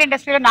తమిళ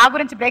ఇండస్ట్రీలో నా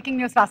గురించి బ్రేకింగ్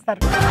న్యూస్ రాస్తారు.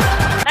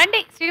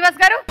 రండి శ్రీనివాస్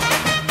గారు.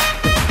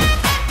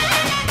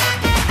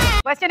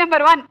 క్వశ్చన్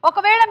నెంబర్ 1,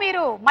 ఒకవేళ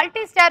మీరు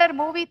మల్టీ స్టారర్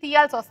మూవీ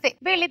తీయాల్సి వస్తే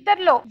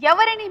వీళ్ళిద్దరిలో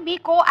ఎవరిని మీ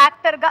కో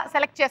యాక్టర్ గా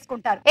సెలెక్ట్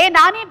చేసుకుంటారు? ఏ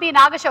నాని, బి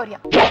నాగశౌర్య.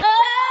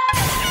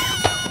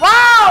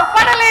 వావ్,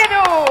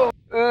 పడలేదు.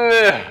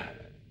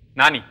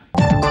 నాని.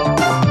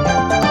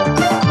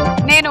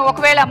 నేను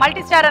ఒకవేళ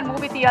మల్టీ స్టారర్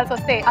మూవీ తీయాల్సి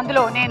వస్తే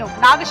అందులో నేను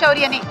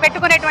నాగశౌర్యని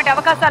పెట్టుకునేటువంటి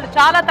అవకాశాలు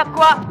చాలా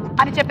తక్కువ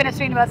అని చెప్పిన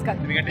శ్రీనివాస్ గారు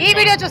ఈ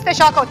వీడియో చూస్తే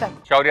షాక్ అవుతారు.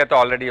 శౌర్యతో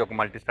ఆల్రెడీ ఒక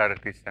మల్టీ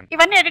స్టారర్ తీస్తాను.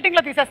 ఇవన్నీ ఎడిటింగ్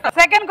లో తీసేస్తాను.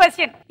 సెకండ్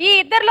క్వశ్చన్, ఈ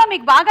ఇద్దరిలో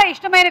మీకు బాగా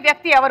ఇష్టమైన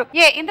వ్యక్తి ఎవరు?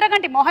 ఏ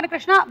ఇంద్రగంటి మోహన్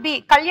కృష్ణ, బి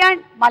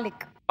కళ్యాణ్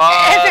మాలిక్.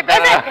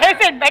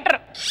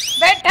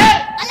 బెటర్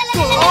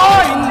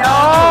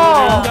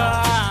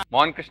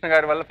మోహన్ కృష్ణ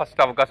గారి వల్ల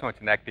ఫస్ట్ అవకాశం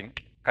వచ్చింది యాక్టింగ్,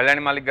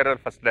 కళ్యాణ్ మాలిక్ గారు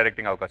ఫస్ట్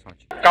డైరెక్టింగ్ అవకాశం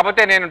వచ్చింది.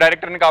 కాకపోతే నేను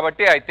డైరెక్టర్ని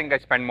కాబట్టి I think I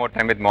spend more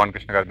time with Mohan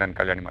Krishna గారు దెన్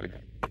కళ్యాణ్ మాలిక్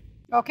గారు.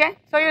 Okay,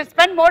 so you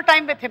spend more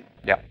time with him.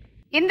 Yeah,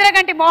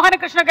 Indraganti Mohan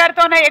Krishna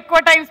గారితోనే ఎక్కువ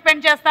టైం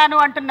స్పెండ్ చేస్తాను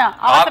అంటున్నా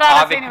అవసరాల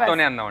శ్రీనివాస్.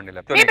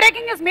 మీ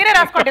బ్రేకింగ్ న్యూస్ మీరే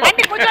రాసుకోండి.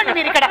 రండి కూర్చోండి,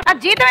 మీరు ఇక్కడ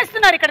నాకు జీతం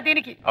ఇస్తున్నారు ఇక్కడ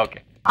దీనికి. ఓకే,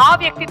 ఆ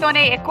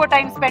వ్యక్తితోనే ఎక్కువ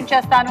టైం స్పెండ్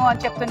చేస్తాను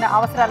అని చెప్తున్న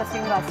అవసరాల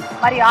శ్రీనివాస్.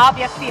 మరి ఆ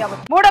వ్యక్తి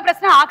ఎవరు? మూడో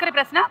ప్రశ్న, ఆఖరి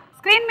ప్రశ్న.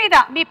 స్క్రీన్ మీద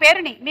మీ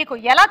పేరుని మీకు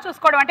ఎలా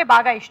చూసుకోవడం అంటే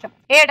బాగా ఇష్టం?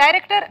 ఏ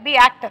డైరెక్టర్, బి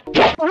యాక్టర్.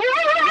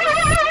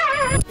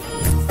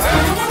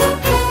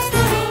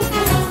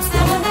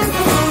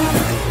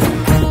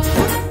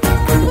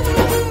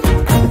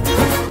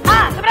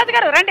 సుబ్రాజ్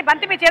గారు రండి,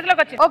 బంతి మీ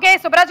చేతిలోకి వచ్చింది. ఓకే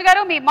సుబ్రాజ్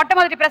గారు, మీ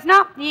మొట్టమొదటి ప్రశ్న,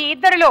 ఈ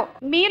ఇద్దరిలో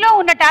మీలో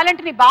ఉన్న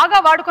టాలెంట్ ని బాగా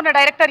వాడుకున్న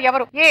డైరెక్టర్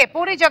ఎవరు? ఏ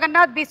పూరి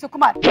జగన్నాథ్, బి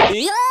సుకుమార్.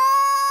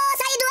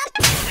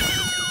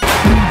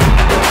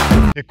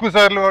 ఎక్కువ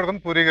సార్లు వాడుకుని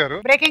పూరి గారు.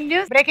 Breaking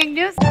news, breaking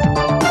news.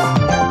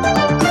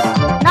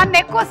 నన్ను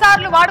ఎక్కువ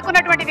సార్లు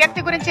వాడుకున్నటువంటి వ్యక్తి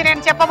గురించి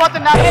నేను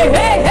చెప్పబోతున్నాను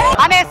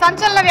అనే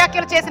సంచలన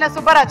వ్యాఖ్యలు చేసిన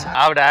సుబ్బరాజు.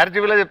 ఆవిడ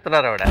ఆర్జీబీలో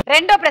చెప్తున్నారు ఆవిడ.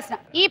 రెండో ప్రశ్న,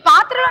 ఈ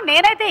పాత్రలో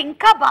నేనైతే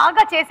ఇంకా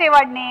బాగా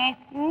చేసేవాడిని,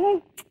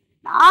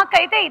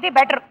 నాకైతే ఇది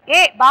బెటర్.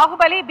 ఏ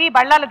బాహుబలి, బి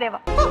బళ్ళాల దేవ.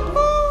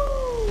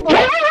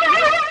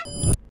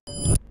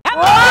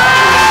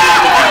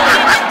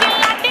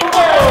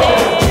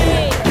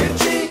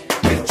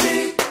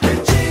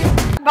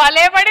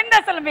 భలే పడింది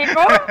అసలు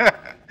మీకు.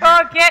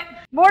 ఓకే,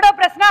 మూడో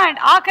ప్రశ్న అండ్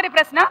ఆఖరి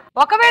ప్రశ్న,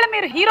 ఒకవేళ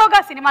మీరు హీరోగా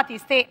సినిమా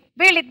తీస్తే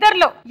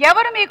వీళ్ళిద్దరిలో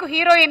ఎవరు మీకు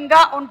హీరోయిన్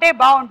గా ఉంటే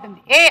బాగుంటుంది?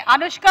 ఏ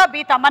అనుష్క,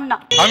 బి తమన్నా.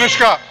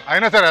 అనుష్క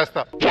అయినా సరే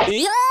వేస్తా.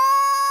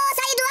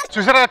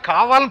 చూసారా,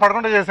 కావాలని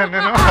పడకుండా చేశాను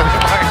నేను.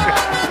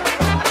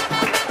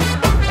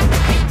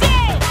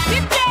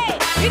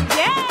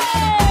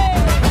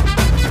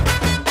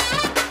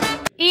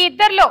 ఈ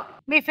ఇద్దరిలో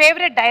మీ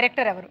ఫేవరెట్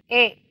డైరెక్టర్ ఎవరు?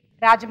 ఏ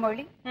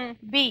Rajamouli,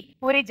 B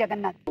puri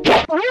Jagannadh.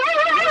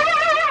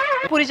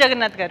 Puri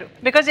Jagannath garu,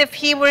 because if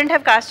he wouldn't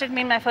have casted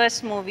me in my first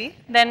movie,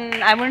 then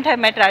I wouldn't have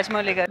met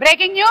Rajmouli garu.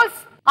 Breaking news,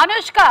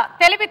 Anushka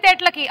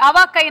తెలివితేటలకి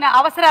అవాక్కైన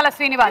అవసరాల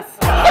శ్రీనివాస్.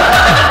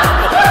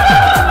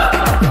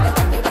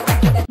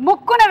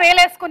 ముక్కున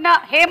వేలేసుకున్న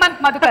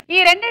హేమంత్ మధుకర్. ఈ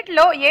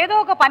రెండిట్లో ఏదో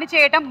ఒక పని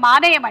చేయటం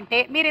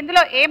మానేయమంటే మీరు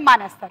ఇందులో ఏం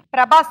మానేస్తారు?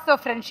 ప్రభాస్ తో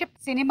ఫ్రెండ్షిప్,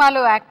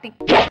 సినిమాలో యాక్టింగ్.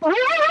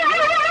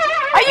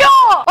 అయ్యో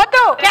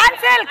వద్దు,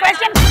 cancel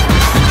question.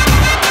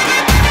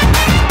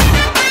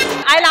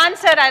 I'll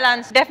answer.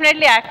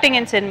 Definitely acting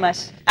in cinemas.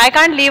 I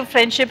can't leave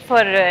friendship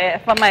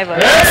for my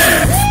work.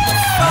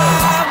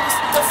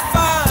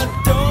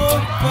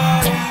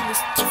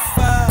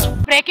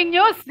 Breaking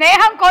news,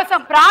 స్నేహం కోసం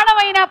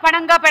ప్రాణమైన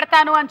పణంగా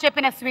పెడతాను అని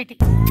చెప్పిన Sweety.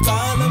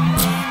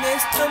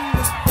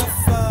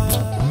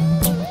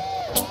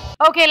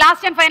 Okay,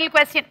 last and final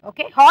question.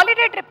 Okay,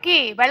 holiday trip కి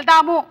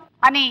వెళ్దాము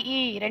అని ఈ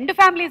రెండు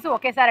ఫ్యామిలీస్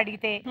ఒకేసారి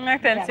అడిగితే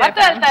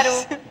ఎవరితో వెళ్తారు?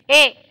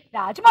 ఏ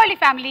Rajamouli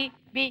family,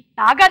 B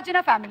Nagarjuna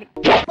family.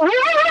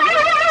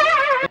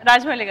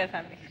 Rajamouli గారి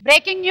ఫ్యామిలీ.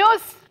 బ్రేకింగ్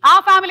న్యూస్, ఆ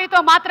ఫ్యామిలీతో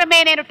మాత్రమే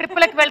నేను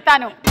ట్రిప్పులకు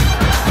వెళ్తాను.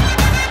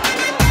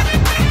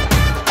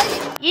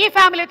 ఈ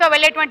ఫ్యామిలీతో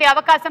వెళ్ళేటువంటి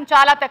అవకాశం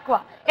చాలా తక్కువ,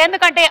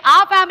 ఎందుకంటే ఆ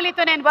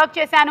ఫ్యామిలీతో నేను వర్క్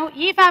చేశాను,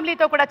 ఈ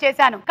ఫ్యామిలీతో కూడా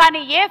చేశాను.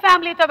 కానీ ఏ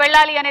ఫ్యామిలీతో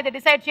వెళ్ళాలి అనేది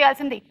డిసైడ్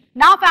చేయాల్సింది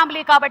నా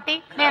ఫ్యామిలీ కాబట్టి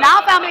నేను ఆ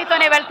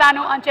ఫ్యామిలీతోనే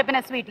వెళ్తాను అని చెప్పిన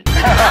Sweety.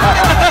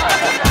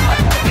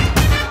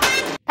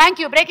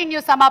 Thank you. Breaking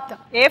news సమాప్తం.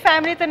 ఏ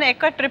ఫ్యామిలీతో నేను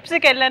ఎక్కువ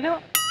ట్రిప్స్కి వెళ్ళాను?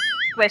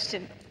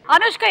 క్వశ్చన్.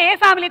 అనుష్క ఏ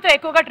ఫ్యామిలీతో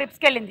ఎక్కువగా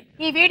ట్రిప్స్కి వెళ్ళింది?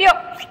 ఈ వీడియో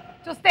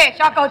చూస్తే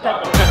షాక్ అవుతారు.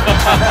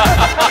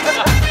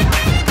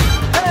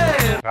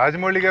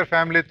 రాజమౌళి గారి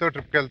ఫ్యామిలీతో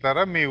ట్రిప్కి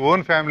వెళ్తారా, మీ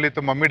ఓన్ ఫ్యామిలీతో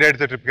మమ్మీ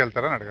డాడీతో ట్రిప్కి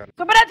వెళ్తారా అని అడగారు.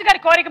 సుబ్బరాజు గారి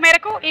కోరిక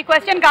మేరకు ఈ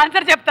క్వశ్చన్ కి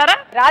ఆన్సర్ చెప్తారా?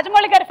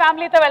 రాజమౌళి గారి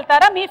ఫ్యామిలీతో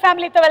వెళ్తారా, మీ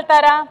ఫ్యామిలీతో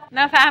వెళ్తారా?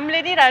 నా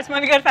ఫ్యామిలీని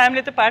రాజమౌళి గారి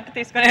ఫ్యామిలీతో పాటు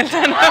తీసుకుని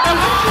వెళ్తాను.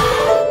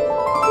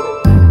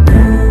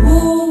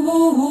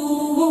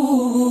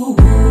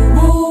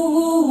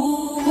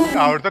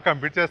 ఆవిడతో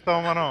కంపీట్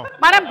చేస్తాము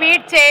మనం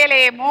బీట్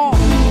చేయలేము.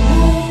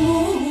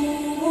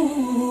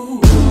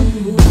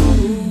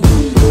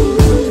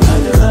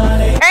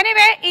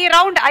 ఎనీవే, ఈ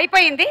రౌండ్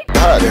అయిపోయింది.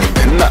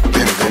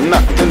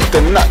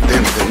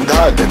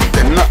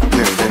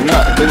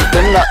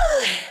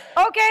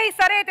 ఓకే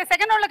సరే, అయితే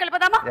సెకండ్ రౌండ్ లోకి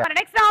వెళ్ళిపోదామా? మన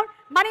next round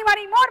money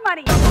money more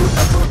money.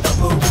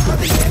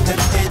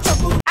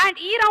 And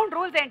ఈ రౌండ్ రౌండ్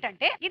రూల్స్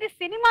ఏంటంటే ఇది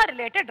సినిమా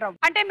రిలేటెడ్ రౌండ్.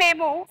 అంటే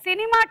మేము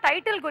సినిమా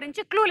టైటిల్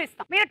గురించి క్లూలు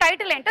ఇస్తాం, మీరు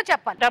టైటిల్ ఏంటో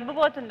చెప్పాలి. డబ్బు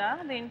పోతుందా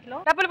దీంట్లో?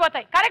 డబ్బులు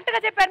పోతాయి. కరెక్ట్ గా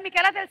చెప్పారు. మీకు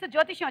ఎలా తెలుసు?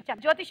 జ్యోతిష్యం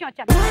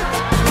వచ్చాను.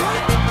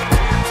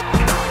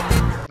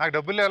 నాకు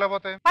డబ్బులు ఎలా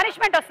పోతాయి?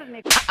 పనిష్మెంట్ వస్తుంది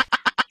మీకు,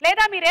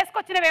 లేదా మీరు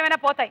వేసుకొచ్చినవి ఏమైనా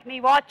పోతాయి, మీ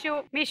వాచ్,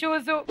 మీ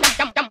షూస్.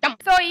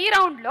 సో ఈ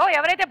రౌండ్ లో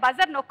ఎవరైతే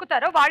బజర్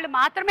నొక్కుతారో వాళ్ళు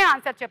మాత్రమే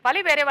ఆన్సర్ చెప్పాలి,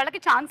 వేరే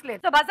వాళ్ళకి ఛాన్స్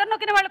లేదు. సో బజర్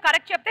నొక్కిన వాళ్ళు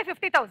కరెక్ట్ చెప్తే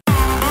 50,000,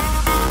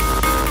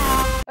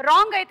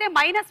 రాంగ్ అయితే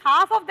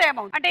 -half ఆఫ్ ద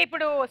అమౌంట్. అంటే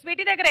ఇప్పుడు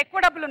స్వీటీ దగ్గర ఎక్కువ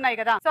డబ్బులు ఉన్నాయి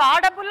కదా, సో ఆ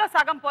డబ్బుల్లో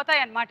సగం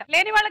పోతాయి అన్నమాట.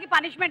 లేని వాళ్ళకి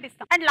పనిష్మెంట్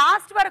ఇస్తాం. అండ్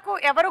లాస్ట్ వరకు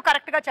ఎవరు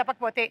కరెక్ట్ గా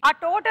చెప్పకపోతే ఆ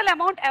టోటల్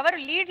అమౌంట్ ఎవరు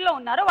లీడ్ లో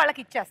ఉన్నారో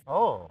వాళ్ళకి ఇచ్చేస్తాం.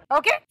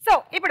 ఓకే, సో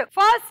ఇప్పుడు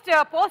ఫస్ట్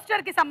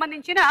పోస్టర్ కి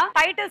సంబంధించిన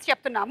టైటిల్స్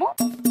చెప్తున్నాము.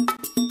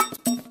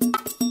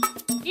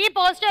 ఈ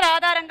పోస్టర్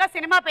ఆధారంగా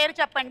సినిమా పేరు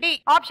చెప్పండి.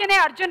 Option A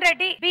Arjun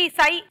Reddy, B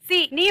Sye, C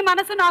నీ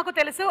మనసు నాకు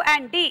తెలుసు,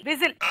 అండ్ డి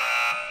విజిల్.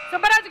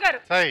 సుబ్బరాజు గారు,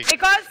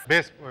 because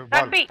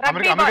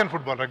American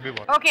football, rugby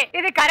ball. Okay,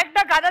 ఇది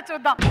కరెక్టా కాదా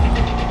చూద్దాం.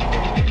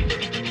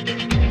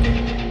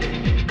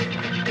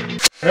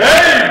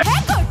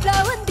 కొట్లో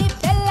ఉంది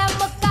బెల్లం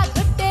ముక్క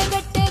గుట్టే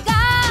గట్టిగా,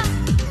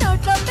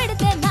 నోట్లో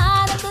పెడితే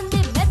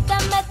నారుతుంది మెత్త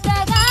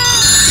మెత్తగా.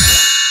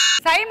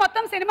 సై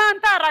మొత్తం సినిమా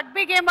అంతా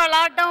రగ్బీ గేమ్ వాళ్ళు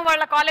ఆడడం,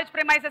 వాళ్ళ కాలేజ్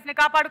ప్రిమైసెస్ ని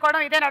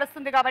కాపాడుకోవడం ఇదే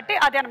నడుస్తుంది కాబట్టి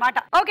అదే అన్నమాట.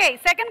 Okay,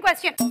 second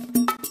question.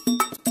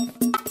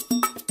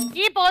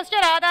 ఈ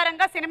పోస్టర్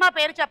ఆధారంగా సినిమా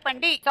పేరు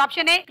చెప్పండి.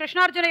 ఆప్షన్ ఏ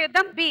కృష్ణార్జున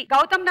యుద్ధం, బి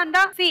గౌతమ్ నంద,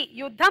 సి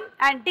యుద్ధం,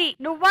 అండ్ డి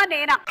నువ్వా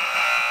నేనా.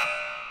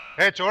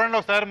 చూడండి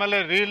ఒకసారి మళ్ళీ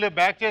రీల్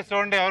బ్యాక్ చేసి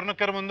చూడండి, ఎవరు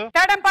నొక్కారు ముందు?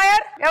 థర్డ్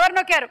ఎంపైర్ ఎవరు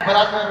నొక్కారు?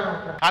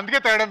 అందుకే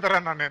థర్డ్ ఎంపైర్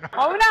అన్నా నేను.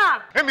 అవునా?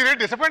 మీరే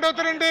డిసప్పాయింట్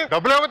అవుతారండి.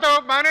 డబ్బులు అవుతావు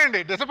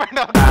మానేయండి,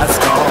 డిసప్పాయింట్ అవుతారు.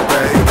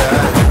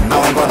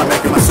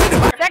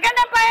 సెకండ్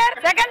ఎంపైర్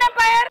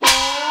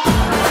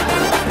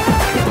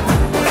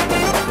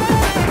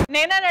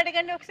నేనా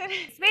అడగండి ఒకసారి.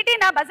 స్వీటీ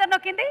నా బజర్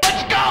నొక్కింది.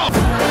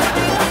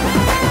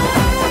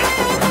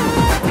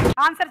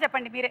 ఆన్సర్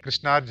చెప్పండి మీరే.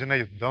 కృష్ణార్జున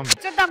యుద్ధం.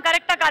 చూద్దాం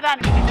కరెక్టా కాదా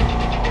అని.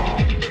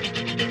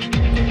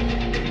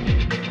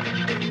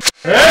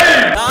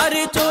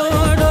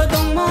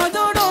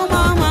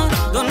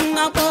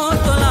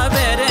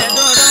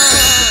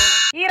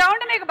 ఈ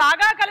రౌండ్ మీకు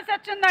బాగా కలిసి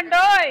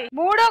వచ్చిందండోయ్.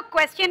 మూడో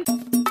క్వశ్చన్.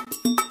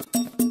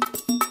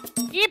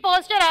 ఈ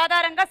పోస్టర్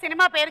ఆధారంగా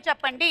సినిమా పేరు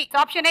చెప్పండి.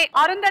 Option A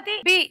Arundhati,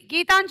 B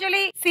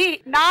Gitanjali, C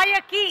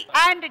Nayaki,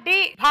 and D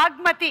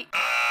Bhagmati.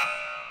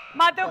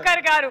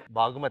 Madhukar గారు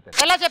భాగ్మతి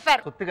ఎలా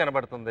చెప్పారు? సుత్తి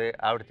కనబడుతుంది,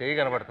 ఆవిడ చెయ్యి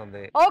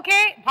కనబడుతుంది. ఓకే,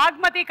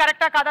 భాగ్మతి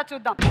కరెక్టా కాదా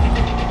చూద్దాం.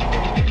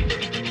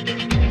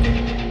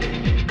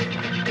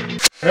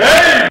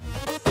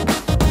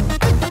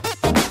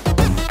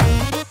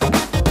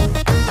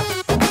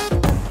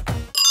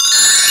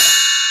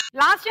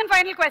 Last and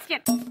final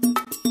question.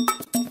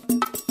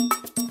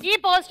 ఈ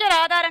పోస్టర్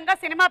ఆధారంగా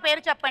సినిమా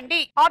పేరు చెప్పండి.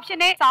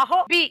 Option A Saaho,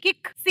 B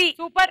kick, C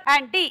super,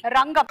 and D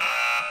రంగం.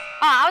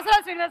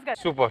 అవసరాలు శ్రీనివాస్ గారు.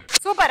 సూపర్.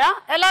 సూపరా?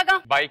 ఎలాగా?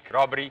 Bike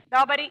robbery.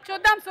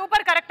 చూద్దాం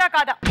సూపర్ కరెక్టా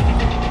కాదా.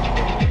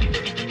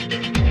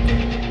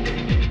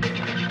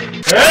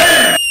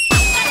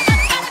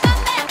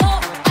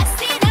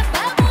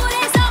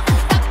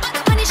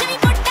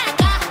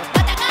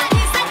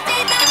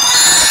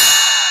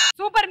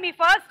 సూపర్. మీ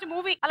ఫస్ట్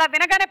మూవీ అలా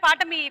వినగానే పాట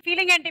మీ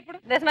ఫీలింగ్ ఏంటి ఇప్పుడు?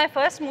 That's my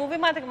first movie,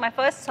 my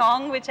first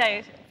song which I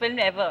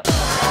filmed ever.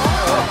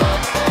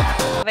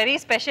 Very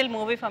special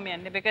movie for me,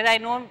 and because I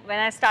know when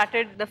I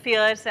started the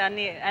fears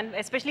and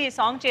especially ఈ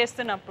song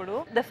చేస్తున్నప్పుడు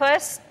the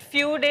first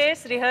few days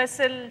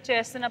rehearsal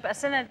చేస్తున్నప్పుడు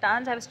అసలు నేను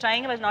dance I was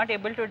trying, I was not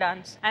able to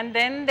dance, and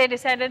then they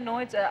decided no,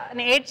 it's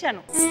నేను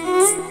ఏడ్చాను.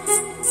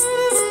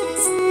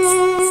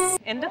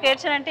 ఎందుకు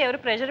ఏడ్చానంటే ఎవరు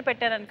pressure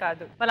పెట్టారని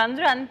కాదు,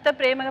 వాళ్ళందరూ అంత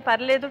ప్రేమగా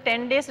పర్లేదు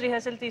 10 days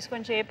రిహర్సల్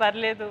తీసుకొని చేయి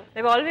పర్లేదు,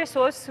 they were always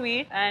so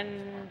sweet,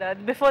 and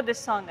before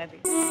this song అది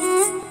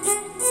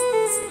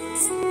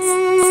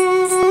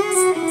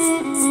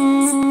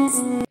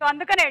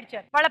అందుకని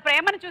ఏడ్చారు. వాళ్ళ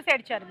ప్రేమను చూసి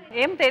ఏడ్చారు.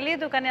 ఏం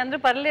తెలియదు కానీ అందరూ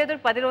పర్లేదు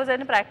 10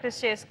 రోజులని ప్రాక్టీస్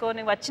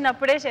చేసుకొని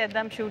వచ్చినప్పుడే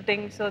చేద్దాం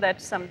షూటింగ్, సో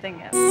దట్స్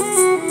సంథింగ్.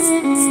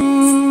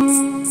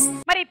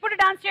 మరి ఇప్పుడు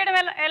డాన్స్ చేయడం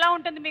ఎలా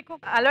ఉంటుంది మీకు?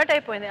 అలవాటు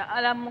అయిపోయింది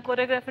అలా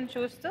కొరియోగ్రఫీని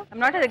చూస్తూ.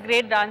 I'm not a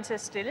great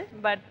dancer still,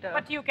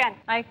 but you can.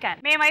 I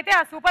can. మేమైతే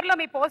ఆ సూపర్ లో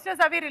మీ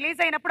పోస్టర్స్ అవి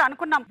రిలీజ్ అయినప్పుడు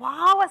అనుకున్నాం,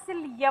 వావ్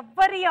అసలు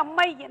ఎవరి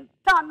అమ్మాయి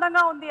ఎంత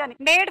అందంగా ఉంది అని.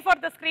 మేడ్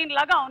ఫర్ ద స్క్రీన్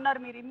లాగా ఉన్నారు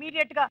మీరు.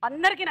 ఇమ్మీడియట్ గా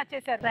అందరికి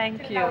నచ్చేసారు.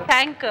 Thank you.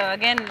 Thank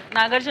again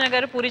Nagarjuna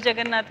గారు, పూరి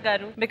జగన్నాథ్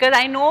గారు, because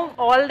I know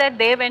all that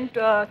they went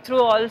through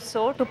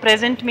also to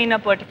present me in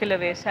a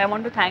particular ways. I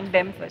want to thank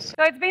them first.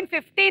 So it's been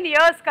 15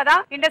 years కదా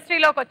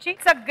ఇండస్ట్రీలోకి వచ్చి.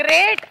 It's a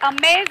great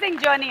amazing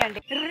journey అండి.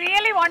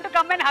 Really want to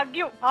come and hug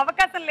you.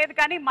 అవకాశం లేదు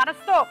కానీ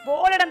మనసుతో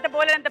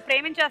బోలెడంత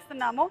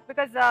ప్రేమించేస్తున్నాము.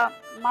 Because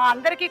మా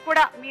అందరికీ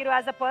కూడా మీరు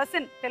యాజ్ అ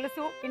పర్సన్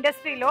తెలుసు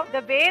ఇండస్ట్రీలో. The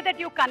way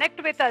that you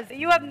connect with us,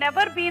 you have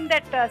never been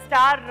that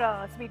star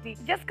Sweety,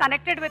 just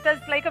connected with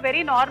us like a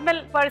very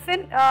normal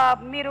person.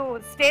 మీరు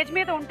స్టేజ్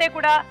మీద ఉంటే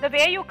కూడా the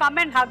way you come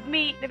and hug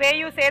me, the way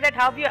you say that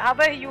how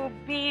you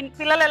been,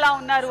 పిల్లలు ఎలా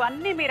ఉన్నారు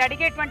అన్ని మీరు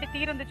అడిగేటువంటి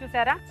తీరుంది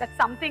చూసారా, that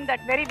something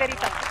that very very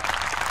tough.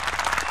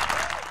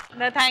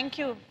 Thank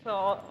you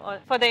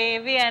for the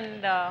AV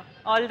and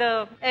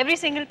every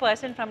single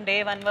person from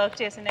day one work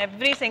చేసిన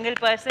every single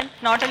person,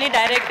 not only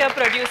director,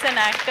 producer and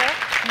actor,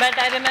 but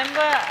I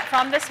remember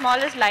from the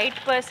smallest light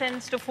persons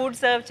to food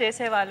serve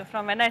చేసేవాళ్ళు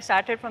from when I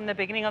started from the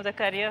beginning of the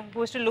career,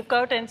 who used to look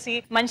out and see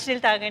manchil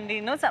tagandi,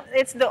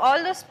 it's all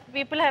those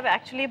people have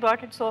actually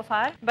brought it so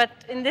far. But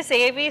in this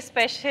AV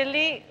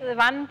especially,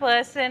 one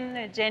person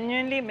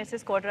genuinely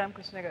Mrs. Kodaram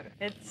Krishna garu,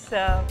 it's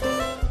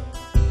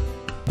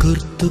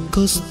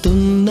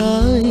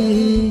గుర్తుకొస్తున్నాయి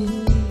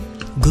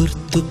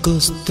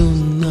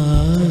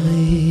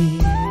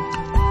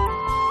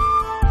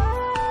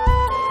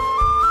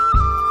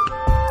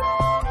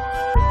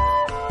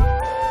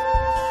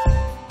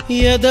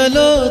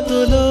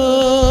ఎదలోతులో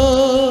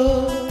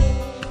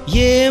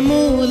ఏ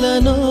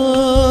మూలనో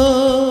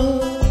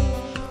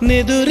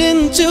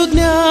నిదురించు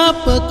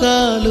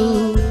జ్ఞాపకాలు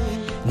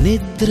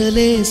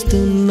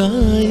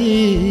నిద్రలేస్తున్నాయి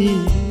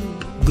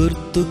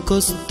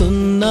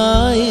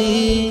గుర్తుకొస్తున్నాయి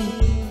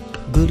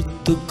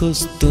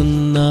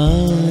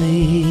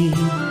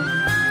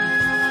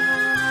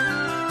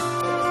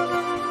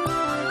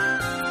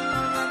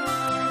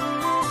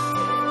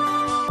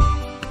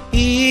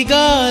ఈ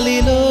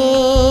గాలిలో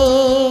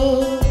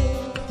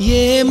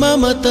ఏ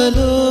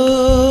మమతలో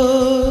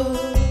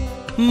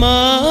మా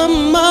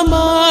అమ్మ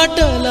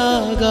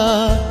మాటలాగా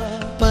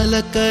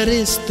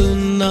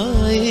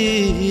పలకరిస్తున్నాయి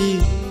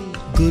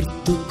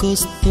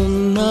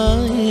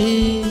గుర్తుకొస్తున్నాయి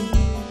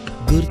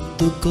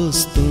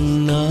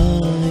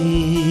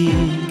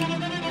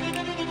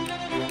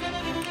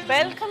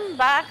welcome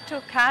back to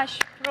Cash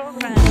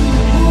program.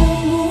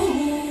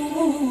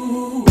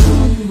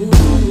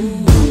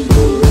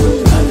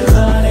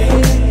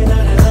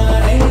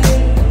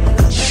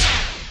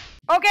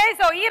 Okay,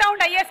 so ఈ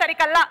round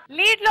అయ్యేసరికల్లా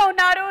lead లో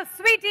ఉన్నారు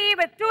స్వీటీ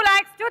విత్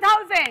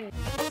 2,02,000.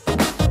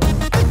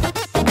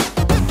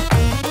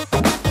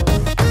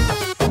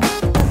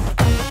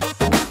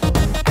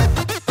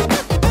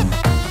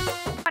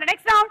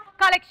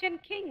 Collection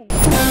king.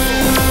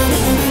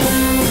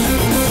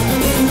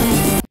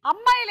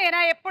 అమ్మాయిలేనా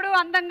ఎప్పుడు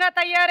అందంగా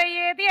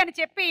తయారయ్యేది అని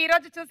చెప్పి ఈ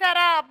రోజు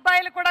చూసారా,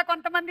 అబ్బాయిలు కూడా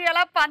కొంతమంది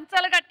ఎలా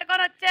పంచలు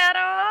కట్టుకొని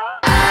వచ్చారు,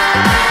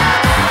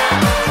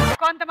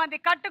 కొంతమంది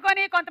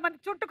కట్టుకొని కొంతమంది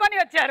చుట్టుకొని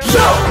వచ్చారు.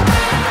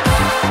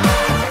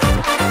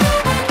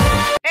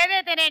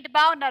 ఏదైతేనేంటి,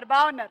 బాగున్నారు.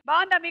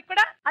 బాగుందా మీకు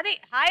కూడా? అది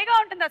హాయిగా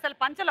ఉంటుంది అసలు,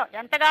 పంచలో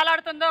ఎంత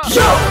గాలాడుతుందో.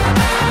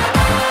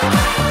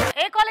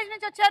 ఏ కాలేజ్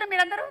నుంచి వచ్చారు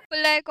మీరందరూ?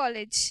 పుల్లయ్య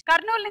కాలేజ్,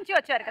 కర్నూలు నుంచి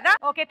వచ్చారు కదా.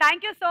 Okay,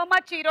 thank you so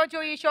much ఈ రోజు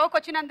ఈ షోకి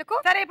వచ్చినందుకు.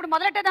 సరే, ఇప్పుడు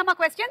మొదలెట్టేద్దామా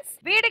క్వశ్చన్స్.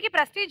 వీడికి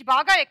ప్రెస్టీజ్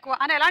బాగా ఎక్కువ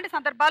అని ఎలాంటి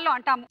సందర్భాల్లో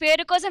అంటాము?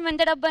 పేరు కోసం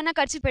ఎంత డబ్బైనా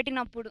ఖర్చు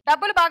పెట్టినప్పుడు.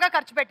 డబ్బులు బాగా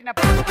ఖర్చు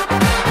పెట్టినప్పుడు.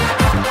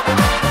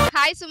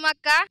 Hi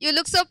సుమక్క, you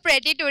look so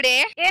pretty today.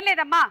 ఏం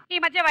లేదమ్మా, ఈ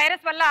మధ్య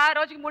వైరస్ వల్ల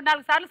రోజుకి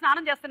 3-4 సార్లు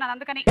స్నానం చేస్తున్నాను,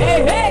 అందుకని.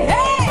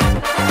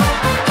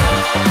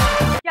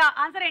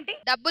 ఆన్సర్ ఏంటి?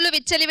 డబ్బులు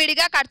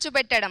విచ్చలవిడిగా ఖర్చు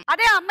పెట్టడం.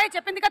 అదే అమ్మాయి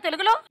చెప్పిందిగా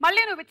తెలుగులో,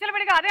 మళ్ళీ నువ్వు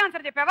విచ్చలవిడిగా అదే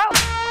ఆన్సర్ చెప్పావా?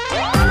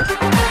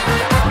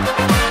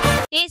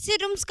 ఏసీ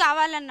రూమ్స్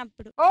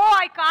కావాలన్నప్పుడు. ఓ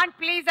ఐ కాంట్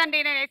ప్లీజ్ అండి,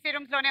 నేను ఏసీ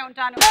రూమ్స్ లోనే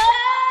ఉంటాను.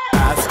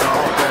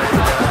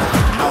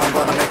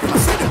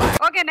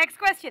 Okay, next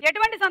question.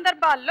 ఎటువంటి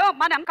సందర్భాల్లో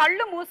మనం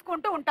కళ్ళు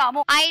మూసుకుంటూ ఉంటాము?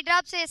 ఐ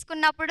డ్రాప్స్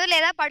వేసుకున్నప్పుడు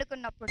లేదా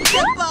పడుకున్నప్పుడు.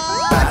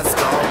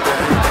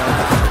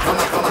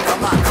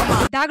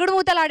 దాగుడు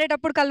మూతలు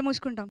ఆడేటప్పుడు కళ్ళు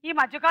మూసుకుంటాం. ఈ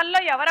మధ్యకాలంలో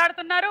ఎవరు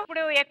ఆడుతున్నారు?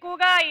 ఇప్పుడు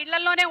ఎక్కువగా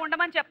ఇళ్లలోనే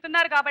ఉండమని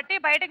చెప్తున్నారు కాబట్టి,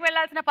 బయటకు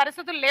వెళ్లాల్సిన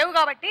పరిస్థితులు లేవు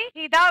కాబట్టి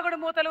ఈ దాగుడు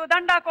మూతలు,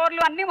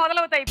 దండాకోర్లు అన్ని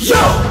మొదలవుతాయి.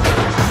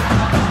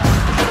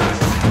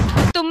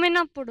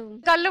 తుమ్మినప్పుడు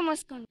కళ్ళు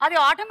మూసుకుంటాం. అది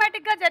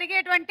ఆటోమేటిక్ గా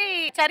జరిగేటువంటి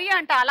చర్య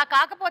అంట. అలా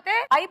కాకపోతే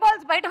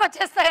ఐబాల్స్ బయటకు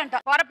వచ్చేస్తాయంట.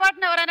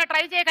 పొరపాటున ఎవరైనా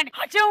ట్రై చేయకండి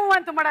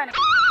అని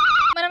తుమ్మడానికి.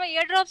 మనం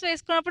ఇయర్ డ్రాప్స్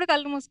వేసుకున్నప్పుడు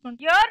కళ్ళు మూసుకుంటాం.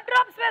 Ear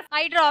drops,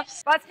 eye drops.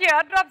 First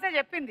ear drops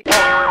చెప్పింది.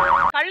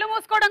 కళ్ళు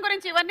మూసుకోవడం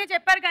గురించి ఇవన్నీ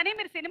చెప్పారు, కానీ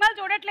మీరు సినిమాలు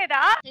చూడట్లేదా?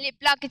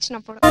 లిప్ లాక్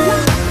ఇచ్చినప్పుడు.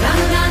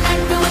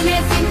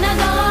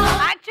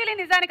 యాక్చువల్లీ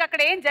నిజానికి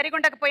అక్కడ ఏం జరిగి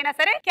ఉండకపోయినా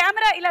సరే,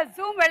 కెమెరా ఇలా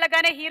జూమ్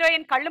వెళ్ళగానే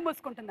హీరోయిన్ కళ్ళు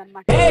మూసుకుంటుంది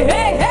అనమాట.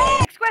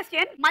 Next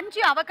question. మంచి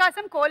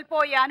అవకాశం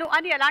కోల్పోయాను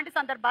అని ఎలాంటి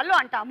సందర్భాల్లో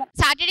అంటాము?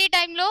 సాటర్డే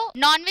టైంలో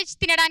నాన్ వెజ్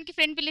తినడానికి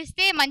ఫ్రెండ్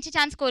పిలిస్తే మంచి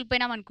ఛాన్స్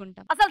కోల్పోయినాం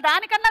అనుకుంటాం. అసలు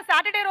దానికన్నా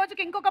సాటర్డే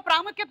రోజుకి ఇంకొక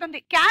ప్రాముఖ్యత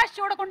ఉంది. క్యాష్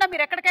చూడకుండా మీరు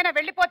ఎక్కడికైనా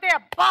వెళ్ళిపోతే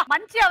అబ్బా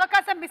మంచి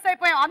అవకాశం మిస్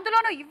అయిపోయాం.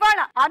 అందులోనూ ఇవాళ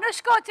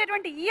అనుష్క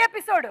వచ్చేటువంటి ఈ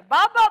ఎపిసోడ్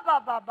బాబా.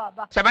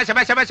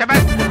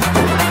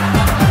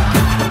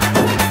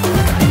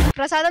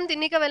 ప్రసాదం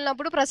తిన్నిక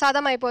వెళ్ళినప్పుడు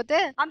ప్రసాదం అయిపోతే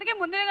అందుకే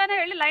ముందుగానే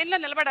వెళ్ళి లైన్ లో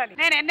నిలబడాలి.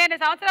 నేను ఎన్ని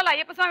సంవత్సరాలు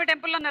అయ్యప్ప స్వామి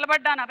టెంపుల్ లో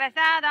నిలబడ్డాను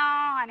ప్రసాదం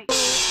అని.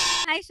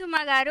 హాయ్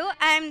సుమా గారు,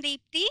 ఐఎమ్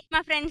దీప్తి. మా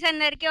ఫ్రెండ్స్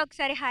అందరికి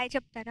ఒకసారి హాయ్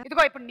చెప్తారా?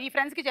 ఇదిగో ఇప్పుడు నీ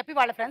ఫ్రెండ్స్ కి చెప్పి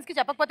వాళ్ళ ఫ్రెండ్స్ కి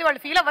చెప్పకపోతే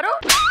వాళ్ళు ఫీల్ అవ్వరు.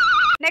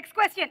 Next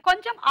question.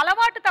 కొంచెం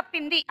అలవాటు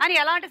తప్పింది అని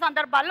ఎలాంటి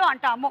సందర్భాల్లో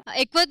అంటాము?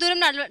 ఎక్కువ దూరం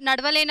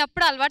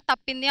నడవలేనప్పుడు అలవాటు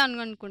తప్పింది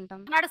అని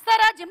అనుకుంటాం.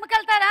 నడుస్తారా? జిమ్ కి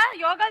వెళ్తారా?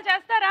 యోగాలు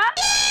చేస్తారా?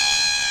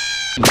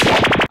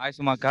 హాయ్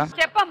సుమక్క.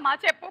 చెప్పమ్మా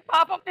చెప్పు.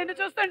 పాపం నిన్ను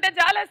చూస్తుంటే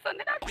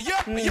జాలేస్తుంది నాకు.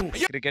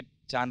 క్రికెట్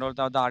చాలా రోజుల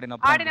తర్వాత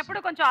ఆడినప్పుడు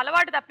కొంచెం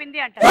అలవాటు తప్పింది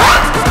అంట.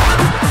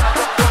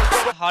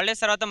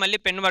 హాలిడేస్ తర్వాత మళ్ళీ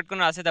పెన్ను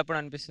పట్టుకుని రాసేటప్పుడు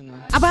అనిపిస్తుంది.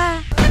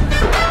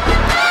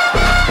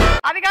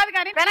 అది కాదు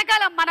కానీ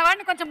వెనకాల మన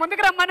వాడిని కొంచెం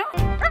ముందుకు రమ్మను.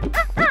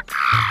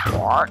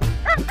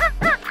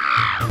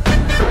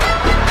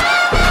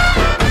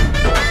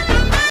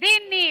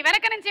 దీన్ని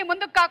వెనక నుంచి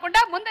ముందుకు కాకుండా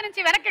ముందు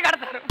నుంచి వెనక్కి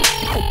కడతారు.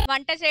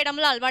 వంట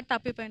చేయడంలో అలవాటు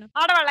తప్పిపోయాను.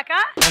 ఆడవాళ్ళక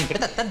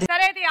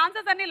సరే అయితే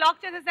ఆన్సర్స్ అన్ని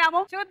లాక్ చేసేసాము.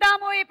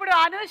 చూద్దాము ఇప్పుడు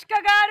అనుష్క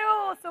గారు,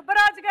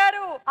 సుబ్బరాజు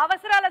గారు,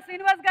 అవసరాల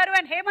శ్రీనివాస్ గారు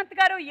అండ్ హేమంత్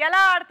గారు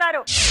ఎలా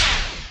ఆడతారు.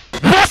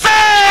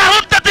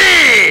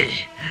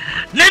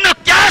 నేను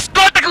క్యాష్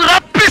కోటకు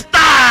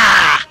రప్పిస్తా.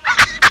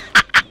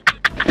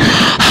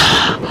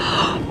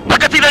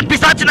 పగతి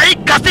పిశాచినై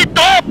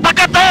కసితో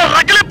పగతో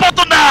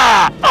రగిలిపోతున్నా.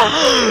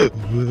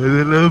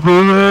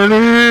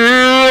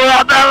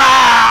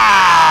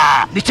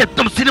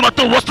 నిశ్శబ్దం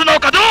సినిమాతో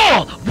వస్తున్నావు కదూ?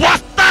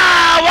 వస్తా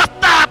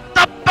వస్తా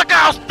తప్పక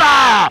వస్తా.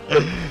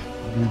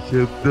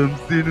 నిశ్శబ్దం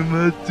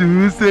సినిమా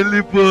చూసి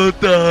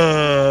వెళ్ళిపోతా.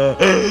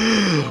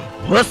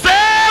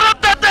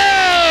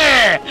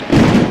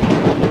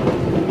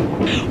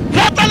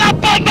 వదల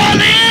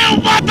బొమ్మలి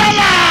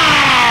వదల.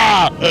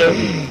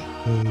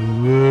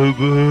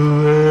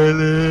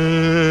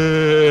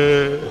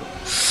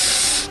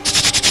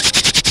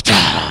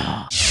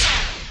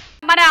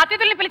 మన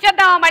అతిథుల్ని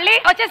పిలిచేద్దాం. మళ్ళీ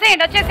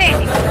వచ్చేసేయండి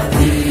వచ్చేసేయండి.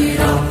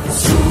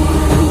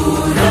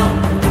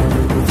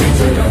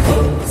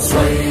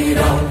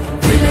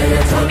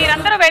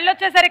 మీరందరూ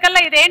వెళ్ళొచ్చేసరికల్లా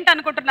ఇదేంటి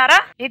అనుకుంటున్నారా?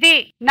 ఇది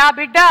నా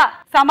బిడ్డ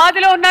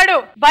సమాధిలో ఉన్నాడు,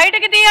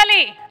 బయటకి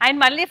తీయాలి. ఆయన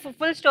మళ్ళీ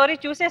ఫుల్ స్టోరీ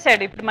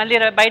చూసేసాడు, ఇప్పుడు మళ్ళీ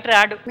బయట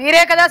రాడు.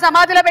 మీరే కదా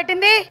సమాధిలో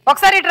పెట్టింది.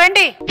 ఒకసారి ఇటు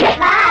రండి.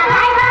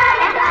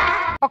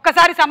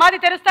 ఒక్కసారి సమాధి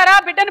తెరుస్తారా?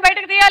 బిడ్డను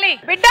బయటకు తీయాలి.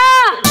 బిడ్డ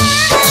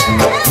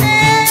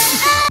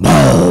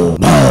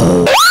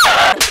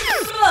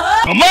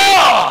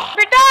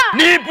బిడ్డ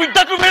నీ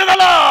బిడ్డకు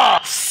విడుదల.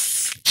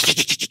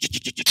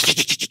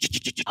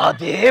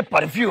 అదే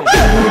పర్ఫ్యూమ్.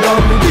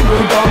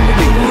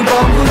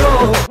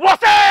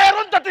 వసే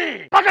రుంతతి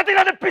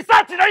పగతిలని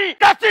పిశాచినై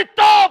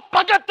కసితో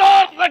పగతో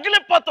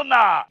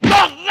రగిలిపోతున్నా.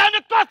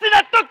 నన్ను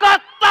కొసినట్టు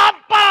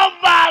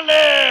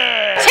కొత్తాలి.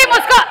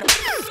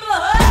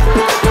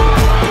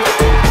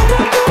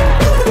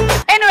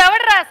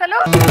 నువ్వెవడరా అసలు?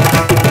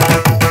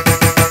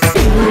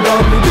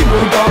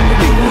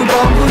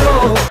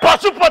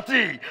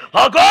 పశుపతి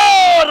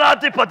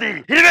అఘోరాధిపతి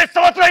 20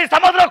 సంవత్సరాలు ఈ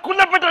సముద్రం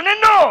కుళ్ళపెట్ట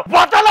నిన్ను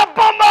వదల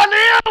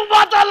బొమ్మాలి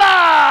వదల.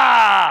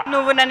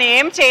 నువ్వు నన్ను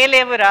ఏం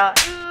చేయలేవురా.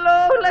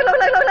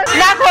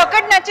 నాకు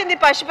ఒకటి నచ్చింది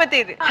పశుపతి,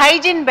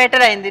 హైజీన్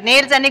బెటర్ అయింది.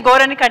 నేల్స్ అన్ని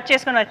గోరని కట్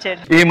చేసుకుని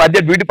వచ్చాడు. ఈ మధ్య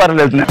బ్యూటీ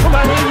పార్లర్ వెళ్తున్నా.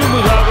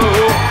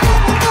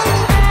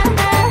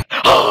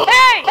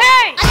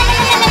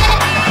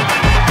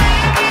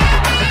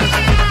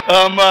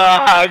 అమ్మా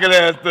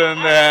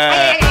ఆకలేస్తుంది.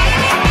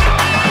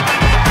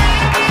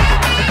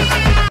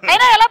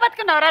 అయినా ఎలా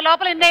బతుకున్నావురా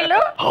లోపల ఇన్నేళ్ళు?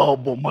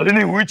 బొమ్మలు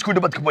నీ ఊహించుకుంటూ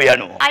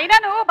బతికిపోయాను. అయినా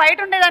నువ్వు బయట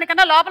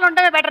ఉండేదానికన్నా లోపల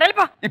ఉండమే బెటర్.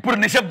 వెళ్ళిపో. ఇప్పుడు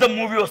నిశ్శబ్దం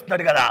మూవీ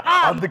వస్తున్నాడు కదా,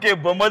 అందుకే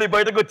బొమ్మలి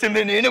బయటకు వచ్చింది,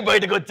 నేను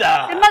బయటకు వచ్చా.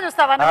 సినిమా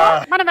చూస్తావా నువ్వు?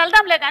 మనం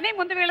వెళ్దాంలే కానీ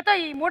ముందు వీళ్ళతో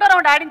ఈ 3వ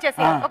రౌండ్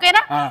ఆడించేసి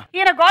ఓకేనా?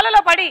 ఈయన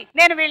గోలలో పడి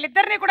నేను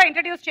వీళ్ళిద్దరిని కూడా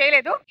ఇంట్రడ్యూస్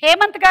చేయలేదు.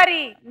 హేమంత్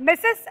గారి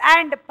మిస్సెస్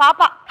అండ్ పాప.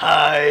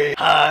 Hi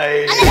hi.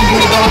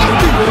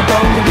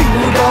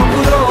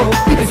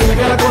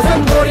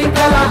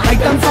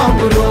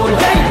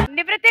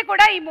 నివృత్తి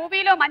కూడా ఈ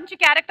మూవీలో మంచి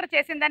క్యారెక్టర్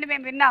చేసిందని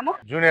మేము విన్నాము.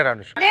 జూనియర్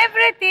అనుష్క.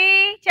 నివృత్తి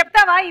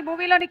చెప్తావా ఈ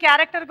మూవీలోని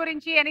క్యారెక్టర్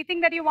గురించి?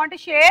 Anything that you want to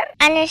share?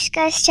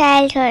 Anushka's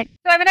childhood.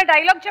 So ఏమైనా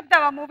డైలాగ్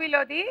చెప్తావా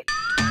మూవీలోది?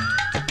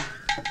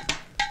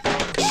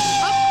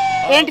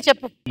 ఏంటి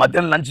చెప్పు.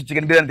 మధ్యాహ్నం లంచ్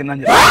చికెన్ బిర్యానీ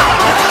తిన్నాను.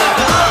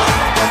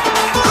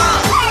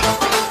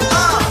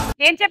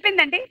 ఏం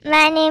చెప్పిందండి?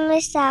 My name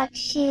is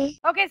Sakshi.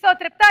 Okay so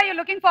తృప్త, you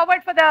looking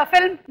forward for the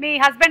film? Me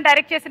husband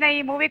direct చేసిన ఈ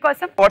మూవీ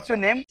కోసం. What's your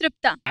name?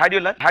 తృప్త. Had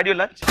you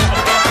lunch?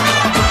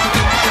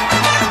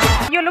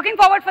 You looking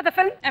forward for the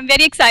film? I'm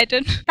very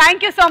excited. Thank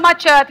you so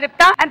much,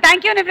 Tripta, and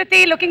thank you, Nivritti.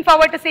 Looking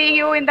forward to seeing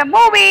you in the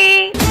movie.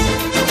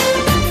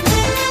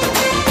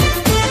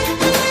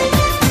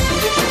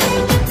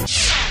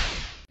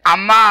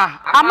 అమ్మా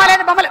అమ్మ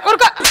లేదు బొమ్మలు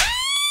ఊరుకో.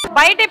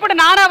 బయట ఇప్పుడు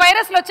నానా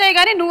వైరస్లు వచ్చాయి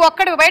కానీ నువ్వు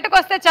ఒక్కడు బయటకు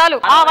వస్తే చాలు,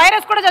 ఆ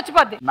వైరస్ కూడా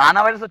చచ్చిపోద్ది. నానా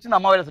వైరస్ వచ్చింది,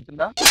 అమ్మ వైరస్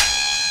వచ్చిందా?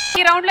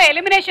 ఈ రౌండ్ లో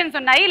ఎలిమినేషన్స్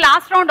ఉన్నాయి.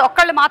 లాస్ట్ రౌండ్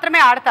ఒక్కళ్ళు మాత్రమే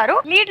ఆడతారు.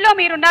 లీడ్ లో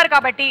మీరున్నారు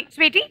కాబట్టి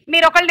స్వీటీ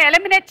మీరు ఒకళ్ళని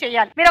ఎలిమినేట్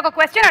చేయాలి. మీరు ఒక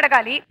క్వశ్చన్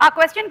అడగాలి. ఆ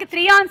క్వశ్చన్ కి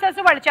 3 ఆన్సర్స్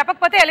వాళ్ళు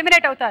చెప్పకపోతే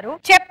ఎలిమినేట్ అవుతారు,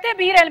 చెప్తే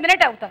మీరు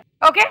ఎలిమినేట్ అవుతారు.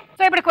 ఓకే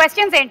సో ఇప్పుడు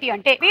క్వశ్చన్స్ ఏంటి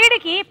అంటే,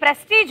 వీడికి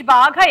ప్రెస్టీజ్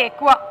బాగా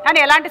ఎక్కువ అని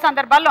ఎలాంటి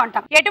సందర్భాల్లో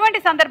అంటాం? ఎటువంటి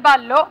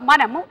సందర్భాల్లో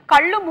మనము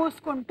కళ్ళు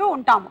మూసుకుంటూ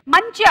ఉంటాము?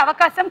 మంచి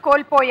అవకాశం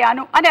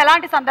కోల్పోయాను అని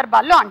ఎలాంటి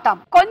సందర్భాల్లో అంటాం?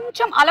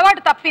 కొంచెం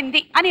అలవాటు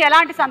తప్పింది అని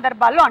ఎలాంటి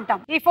సందర్భాల్లో అంటాం?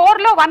 ఈ 4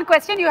 లో 1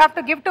 question you have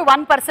to give to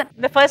 1 person.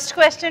 The first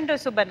question to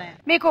Subbaraju.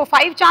 మీకు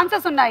 5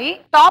 ఛాన్సెస్ ఉన్నాయి.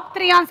 టాప్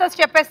 3 ఆన్సర్స్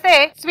చెప్పేస్తే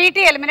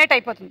స్వీటీ ఎలిమినేట్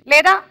అయిపోతుంది,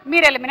 లేదా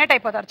మీరు ఎలిమినేట్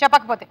అయిపోతారు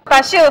చెప్పకపోతే.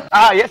 Pashu.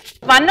 Yes.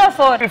 1 or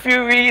 4? If you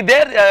be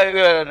there,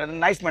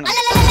 nice madam.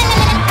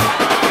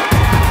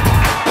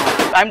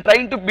 I'm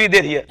trying to be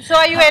there here. So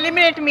you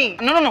eliminate me?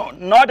 No,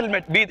 not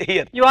eliminate. Be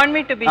here. You want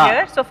me to be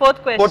here? So 4th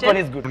question. 4th one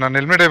is good. నన్ను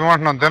eliminate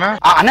అయిపోమంటున్నాను అంతేనా?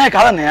 అనే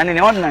కాదన్నయ్య, నేను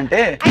ఏమంటున్నా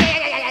అంటే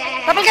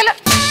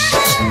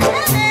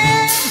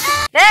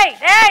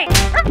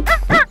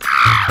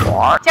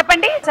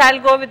చెప్పండి. I'll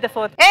go with the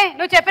fourth.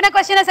 నువ్వు చెప్పిన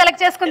question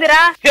select చేసుకుందిరా.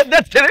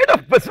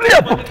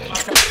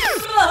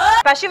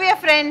 Pashu, we are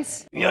friends.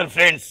 We are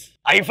friends.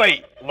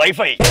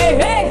 Wi-Fi.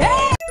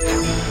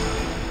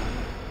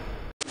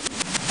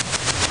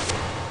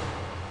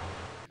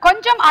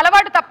 కొంచెం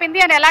అలవాటు తప్పింది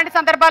అని ఎలాంటి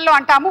సందర్భాల్లో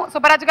అంటాము?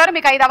 సుబ్బరాజు గారు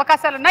మీకు 5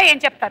 అవకాశాలు ఉన్నాయి, ఏం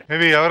చెప్తారు?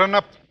 మేబీ ఎవరన్నా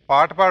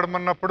పాట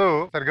పాడమన్నప్పుడు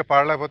సరిగ్గా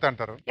పాడలేకపోతే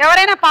అంటారు.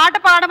 ఎవరైనా పాట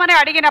పాడమని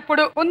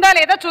అడిగినప్పుడు ఉందా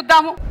లేదా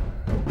చూద్దాము.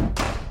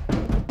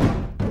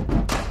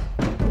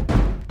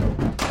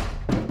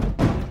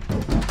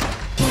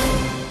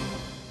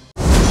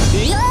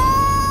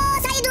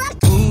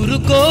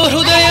 ఊరుకో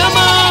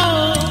హృదయమా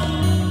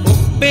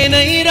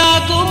ఉప్పెనై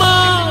రాకుమా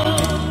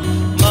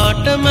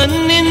మాట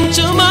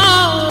మన్నించుమా.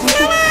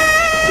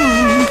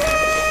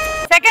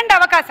 సెకండ్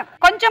అవకాశం,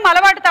 కొంచెం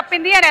అలవాటు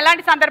తప్పింది అని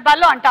ఎలాంటి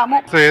సందర్భాల్లో అంటాము?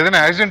 సో ఏదైనా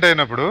యాక్సిడెంట్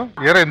అయినప్పుడు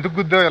ఎందుకు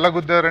గుద్దావు ఎలా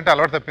గుద్దారు అంటే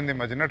అలవాటు తప్పింది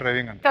మధ్యన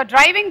డ్రైవింగ్ అంటే. సో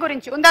డ్రైవింగ్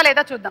గురించి ఉందా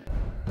లేదా చూద్దాం.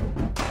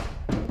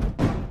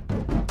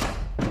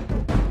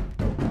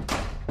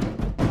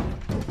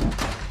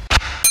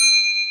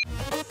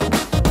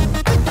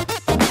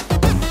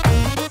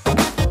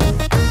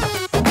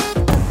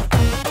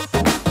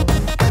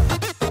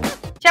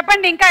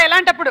 చెప్పండి ఇంకా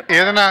ఎలాంటప్పుడు?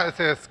 ఏదైనా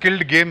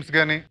స్కిల్డ్ గేమ్స్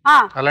గానీ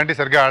అలాంటి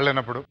సరిగ్గా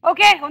ఆడలేనప్పుడు.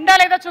 ఓకే, ఉందా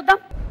లేదా చూద్దాం.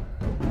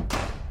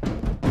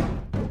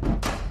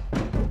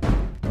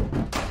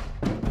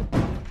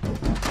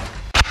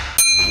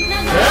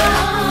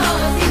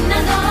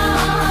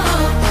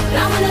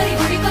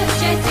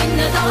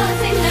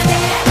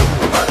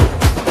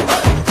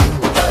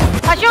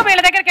 అశోక్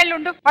వీళ్ళ దగ్గరికి వెళ్ళి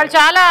ఉండు, వాళ్ళు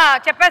చాలా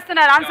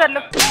చెప్పేస్తున్నారు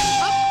ఆన్సర్లు.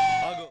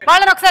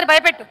 వాళ్ళని ఒకసారి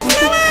భయపెట్టు.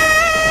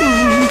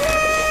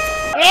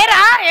 ఏరా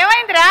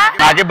ఏమైందిరా?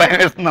 నాకే భయం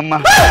వేస్తుందమ్మా.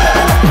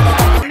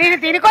 నేను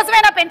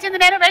దీనికోసమేనా పెంచింది?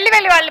 నేను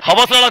వెళ్ళి వాళ్ళు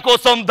అవసరాల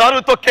కోసం దారు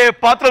తొక్కే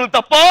పాత్రలు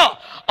తప్ప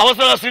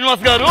అవసరాల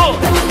శ్రీనివాస్ గారు.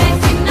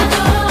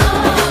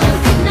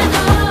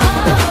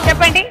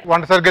 చెప్పండి.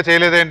 వంట సరిగ్గా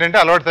చేయలేదు ఏంటంటే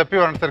అలవాటు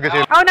తప్పి వంట సరిగ్గా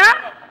చేయలేదు. అవునా?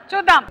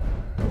 చూద్దాం.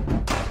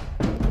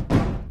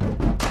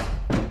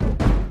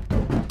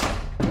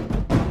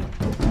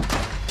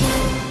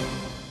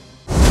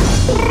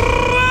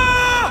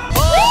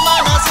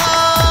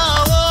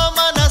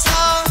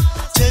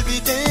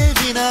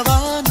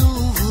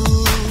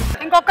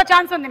 ఇంకొక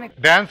ఛాన్స్ ఉంది మీకు.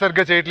 డాన్స్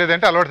సరిగ్గా చేయట్లేదు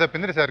అంటే అలవాటు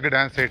తప్పింది సరిగ్గా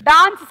డాన్స్ చేయట్లేదు.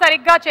 డాన్స్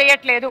సరిగ్గా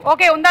చేయట్లేదు.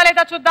 ఓకే, ఉందా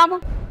లేదా చూద్దాము.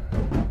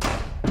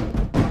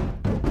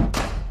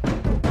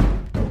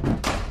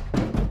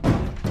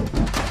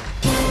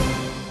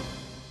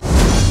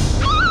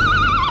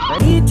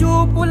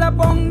 చూపుల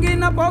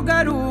పొంగిన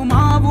పొగరు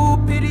మా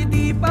ఊపిరి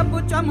దీపపు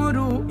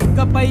చమురు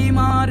ఇకపై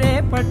మారే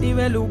పటి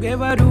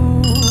వెలుగెవరు.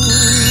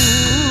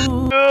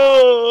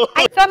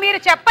 సో మీరు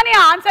చెప్పని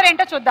ఆన్సర్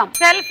ఏంటో చూద్దాం.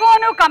 సెల్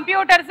ఫోన్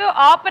కంప్యూటర్స్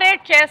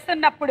ఆపరేట్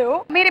చేస్తున్నప్పుడు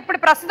మీరు ఇప్పుడు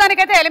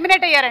ప్రస్తుతానికైతే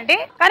ఎలిమినేట్ అయ్యారండి,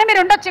 కానీ మీరు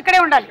ఉండొచ్చు, ఇక్కడే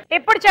ఉండాలి.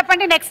 ఇప్పుడు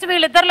చెప్పండి నెక్స్ట్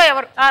వీళ్ళిద్దరిలో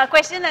ఎవరు?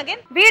 Question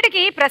again.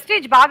 వీడికి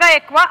ప్రెస్టీజ్ బాగా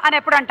ఎక్కువ అని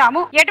ఎప్పుడు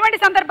అంటాము? ఎటువంటి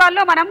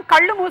సందర్భాల్లో మనం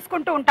కళ్ళు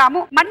మూసుకుంటూ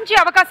ఉంటాము? మంచి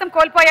అవకాశం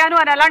కోల్పోయాను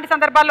అని ఎలాంటి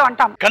సందర్భాల్లో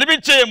అంటాము?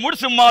 కనిపించే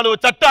 3 సింహాలు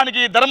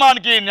చట్టానికి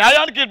ధర్మానికి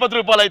న్యాయానికి 10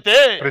 రూపాయలు అయితే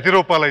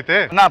ప్రతిరూపాలైతే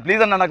నా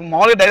ప్లీజ్ అన్న నాకు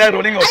మామూలుగా డైలాగ్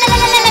రోలింగ్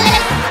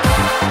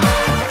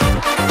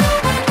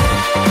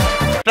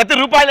ప్రతి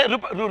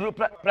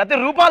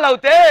రూపాయలు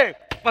అవుతే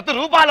 10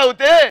 రూపాయలు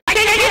అవుతే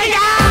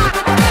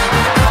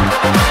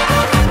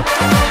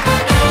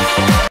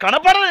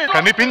కనపడలేదు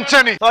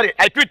కనిపించని. Sorry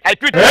I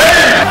quit.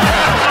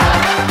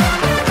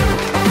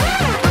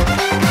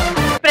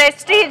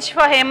 Prestige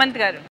for Hemant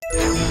గారు.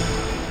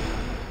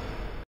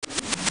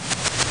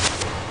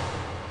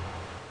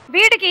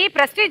 వీడికి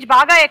ప్రెస్టీజ్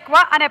బాగా ఎక్కువ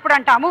అని ఎప్పుడు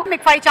అంటాము?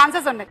 మీకు 5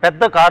 ఛాన్సెస్ ఉన్నాయి.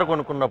 పెద్ద కారు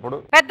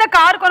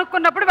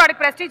కొనుక్కున్నప్పుడు వాడికి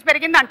ప్రెస్టీజ్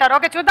పెరిగింది అంటారు.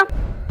 ఓకే, చూద్దాం.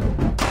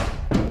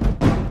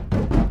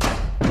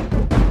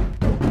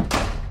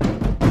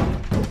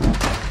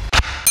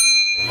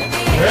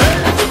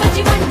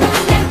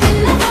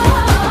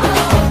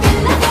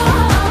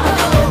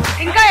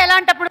 ఇంకా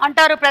ఎలాంటప్పుడు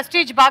అంటారు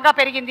ప్రెస్టీజ్ బాగా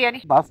పెరిగింది అని?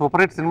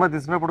 సూపర్ హిట్ సినిమా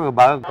తీసినప్పుడు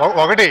బాగా.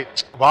 ఒకటి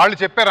వాళ్ళు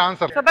చెప్పారు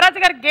ఆన్సర్. సుబ్బరాజు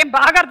గారికి గేమ్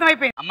బాగా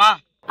అర్థమైపోయింది. అమ్మా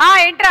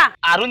ఏంట్రా?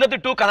 అరుంధతి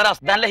 2 కథ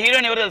రాసు. దాంట్లో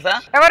హీరోయిన్ ఎవరు తెలుసా?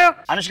 ఎవరు?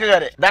 అనుష్క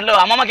గారే. దాంట్లో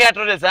అమ్మమ్మ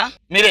క్యారెక్టర్ తెలుసా?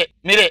 మీరే.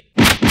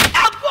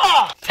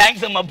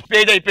 థ్యాంక్స్ అమ్మా.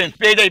 పేజ్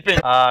అయిపోయింది.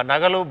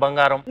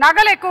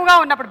 నగలు ఎక్కువగా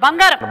ఉన్నప్పుడు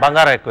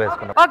బంగారం ఎక్కువ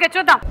వేసుకున్నాం. ఓకే,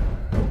 చూద్దాం.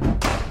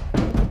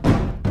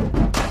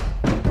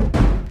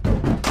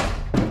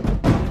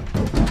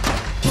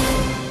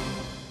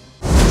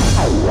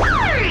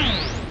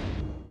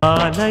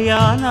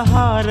 ఆలయాల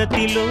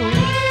హారతిలో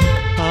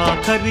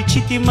ఆఖరి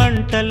చితి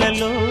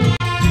మంటలలో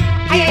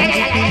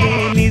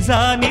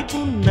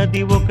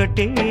నిజానికున్నది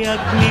ఒకటే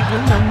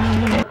అగ్నిగుణం.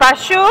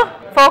 పశు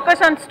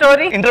focus on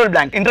story. Interval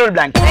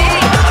blank.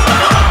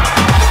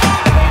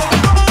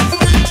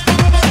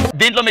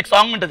 దీంట్లో మీకు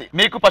సాంగ్ ఉంటది.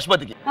 మీకు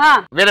పశుపతికి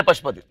వేరే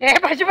పశుపతి. ఏ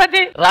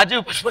Pashupati?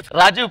 Rajiv Pashupati.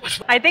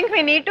 I think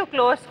we need to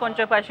close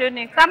కొంచెం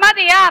పశుని.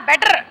 సమాధియా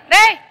బెటర్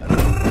రే.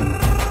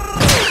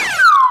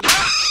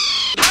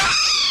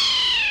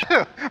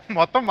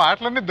 మొత్తం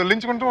మాటలన్నీ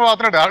దొల్లించుకుంటూ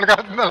పోతున్నాడు. ఆడు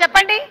కాదు.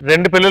 చెప్పండి.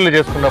 2 పెళ్ళిళ్ళు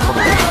చేసుకున్నప్పుడు.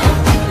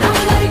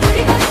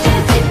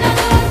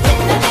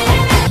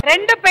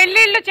 2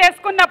 పెళ్లిళ్ళు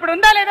చేసుకున్నప్పుడు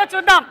ఉందా లేదా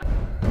చూద్దాం.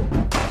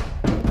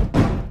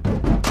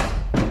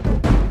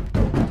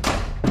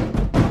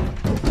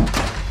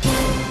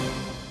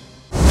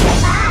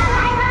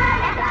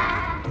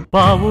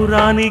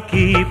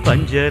 పావురానికి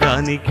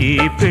పంజరానికి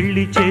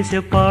పెళ్లి చేసే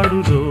పాడు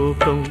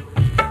లోకం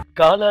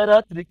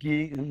కాలరాత్రికి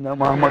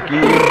మామకి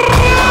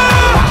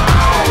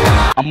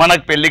అమ్మ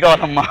నాకు పెళ్లి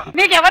కావాలమ్మా.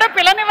 నీకెవరో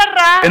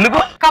పిల్లనివ్వరా? ఎందుకు?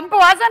 కంపు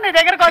వాసన నీ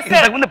దగ్గరకు వస్తే.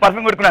 ఇంతకుముందు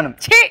perfume కొట్టుకున్నాను.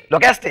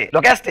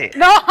 లొకాస్టే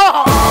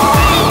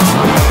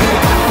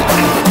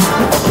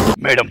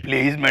madam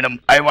please madam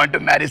I want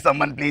to marry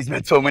someone please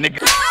madam so many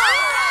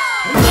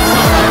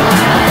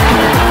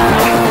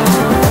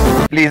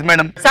please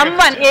madam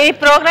someone A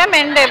programme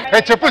end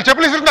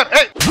చెప్పులు ఇస్తున్నారు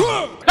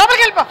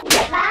లోపలికి వెళ్ళిపో.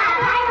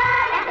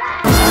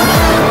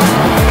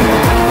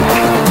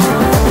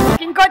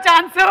 ఇంకో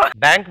ఛాన్స్.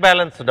 బ్యాంక్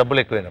బ్యాలెన్స్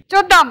డబ్బులు ఎక్కువైనా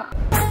చూద్దాము.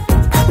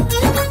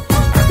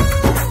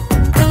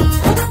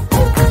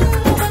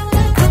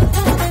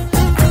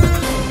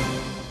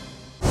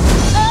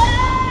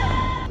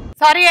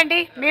 సారీ అండి,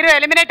 మీరు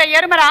ఎలిమినేట్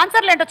అయ్యారు. మరి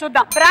ఆన్సర్లు ఏంటో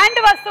చూద్దాం. బ్రాండ్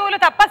వస్తువులు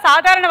తప్ప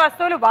సాధారణ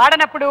వస్తువులు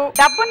వాడనప్పుడు,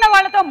 డబ్బున్న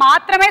వాళ్ళతో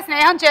మాత్రమే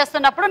స్నేహం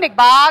చేస్తున్నప్పుడు నీకు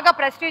బాగా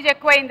ప్రెస్టీజ్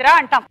ఎక్కువైందిరా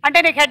అంటాం.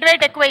 అంటే నీకు హెడ్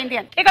వెయిట్ ఎక్కువైంది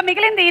అని. ఇక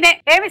మిగిలింది ఈయనే.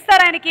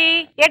 ఏమిస్తారు ఆయనకి?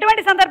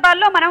 ఎటువంటి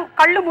సందర్భాల్లో మనం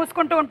కళ్ళు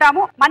మూసుకుంటూ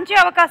ఉంటాము? మంచి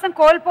అవకాశం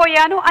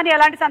కోల్పోయాను అని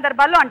ఎలాంటి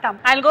సందర్భాల్లో అంటాం?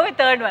 I'll go with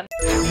third one.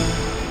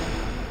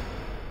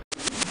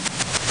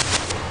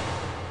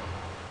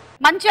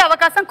 మంచి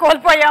అవకాశం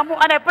కోల్పోయాము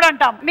అని ఎప్పుడు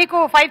అంటాం? మీకు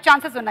 5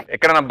 ఛాన్సెస్ ఉన్నాయి.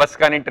 ఎక్కడైనా బస్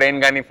కానీ ట్రైన్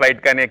కానీ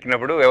ఫ్లైట్ కానీ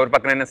ఎక్కినప్పుడు ఎవరి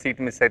పక్కనైనా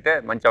సీట్ మిస్ అయితే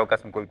మంచి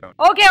అవకాశం కోల్పోయాం.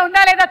 ఓకే,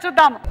 ఉందా లేదా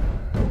చూద్దాము.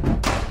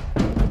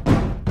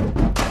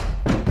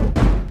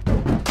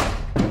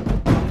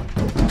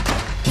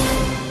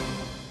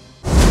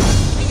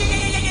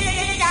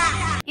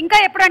 ఇంకా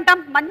ఎప్పుడు అంటాం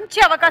మంచి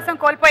అవకాశం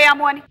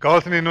కోల్పోయాము అని?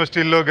 కావాల్సిన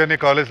యూనివర్సిటీలో కానీ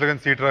కాలేజ్ లో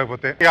కానీ సీట్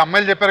రాకపోతే. ఈ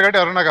అమ్మాయిలు చెప్పారు కాబట్టి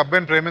ఎవరు నాకు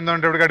అబ్బాయిని ప్రేమిందా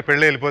అంటే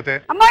పెళ్లి వెళ్ళిపోతే.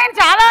 అమ్మాయిని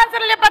చాలా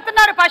ఆన్సర్లు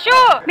చెప్పేస్తున్నారు. పశు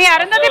మీ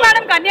అరుంధతి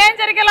మేడం అన్యాయం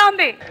జరిగేలా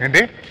ఉంది.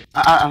 ఏంటి?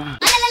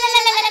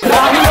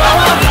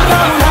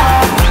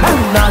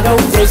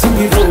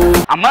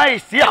 అమ్మాయి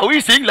see how he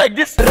sing like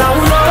this.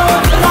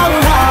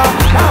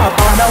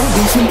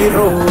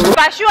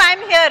 Pashu,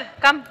 I'm here.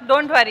 Come,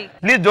 don't worry.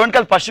 Please don't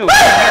call Pashu.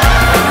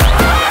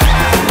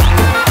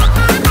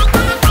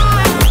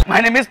 My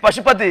name is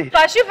Pashupati.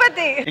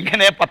 Pashupati. ఇంకా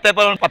నేను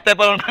పత్తేపల్లి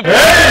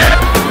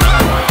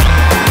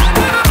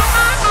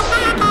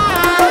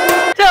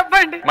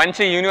చెప్పండి.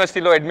 మంచి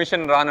యూనివర్సిటీలో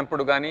అడ్మిషన్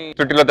రానప్పుడు కానీ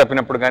చుట్టిలో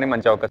తప్పినప్పుడు కానీ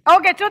మంచి అవకాశం.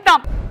 ఓకే, చూద్దాం.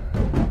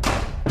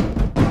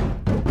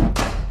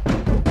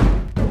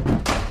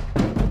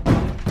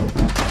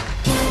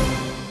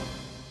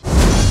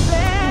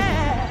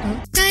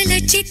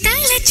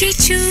 తలచి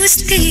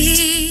చూస్తే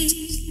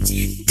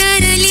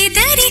తరలి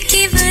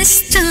దరికి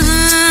వస్తా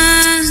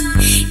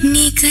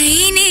నీకై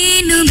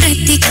నేను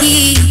బ్రతికి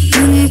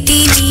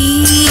ఉంటిని.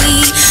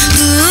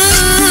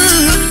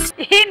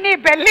 నీ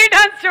బెల్లీ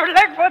డాన్స్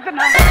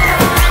చూడలేకపోతున్నా.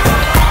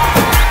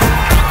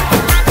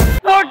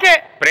 ఓకే,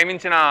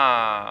 ప్రేమించిన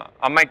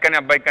అమ్మాయికి కానీ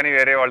అబ్బాయికి కానీ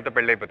వేరే వాళ్ళతో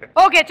పెళ్లి అయిపోతే.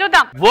 ఓకే,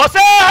 చూద్దాం.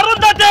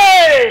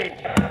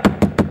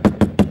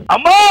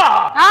 అమ్మా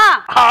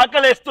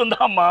ఆకలేస్తుందా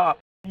అమ్మా?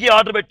 ఇగ్గి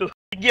ఆర్డర్ పెట్టు.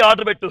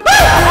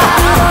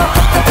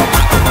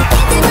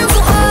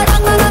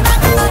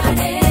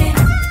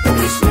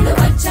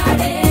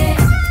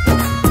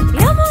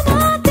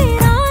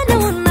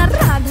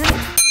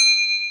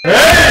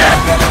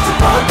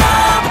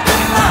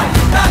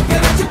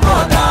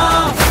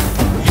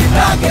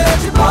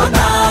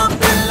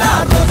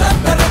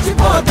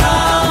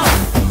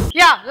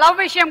 యా, లవ్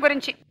విషయం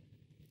గురించి.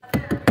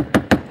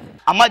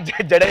 అమ్మ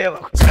జడయ్య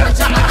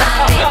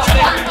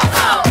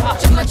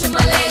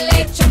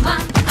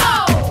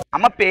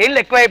అమ్మ పేర్లు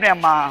ఎక్కువైపోయినాయి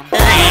అమ్మా.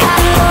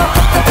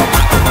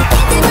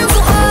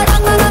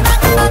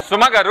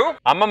 సుమ గారు,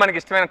 అమ్మ మనకి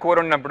ఇష్టమైన కూర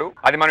ఉన్నప్పుడు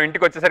అది మనం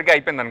ఇంటికి వచ్చేసరికి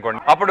అయిపోయింది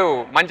అనుకోండి, అప్పుడు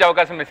మంచి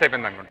అవకాశం మిస్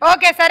అయిపోయింది అనుకోండి.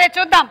 ఓకే, సరే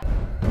చూద్దాం.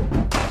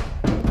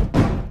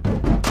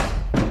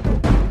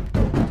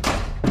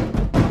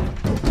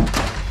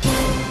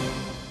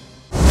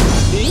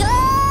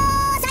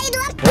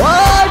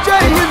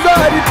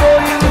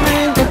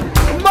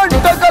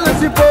 మంట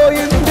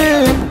కలిసిపోయింది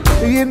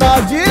ఈ నా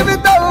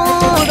జీవితం.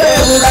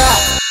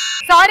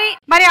 సారీ,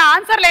 మరి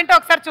ఆన్సర్లు ఏంటో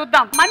ఒకసారి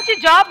చూద్దాం. మంచి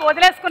జాబ్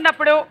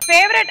వదిలేసుకున్నప్పుడు,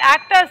 ఫేవరెట్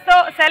యాక్టర్స్ తో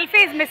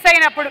సెల్ఫీస్ మిస్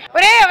అయినప్పుడు,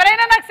 ఒరే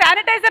ఎవరైనా నాకు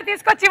శానిటైజర్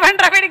తీసుకొచ్చి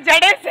ఇవ్వండి రా వీడికి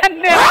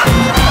జడేసాను.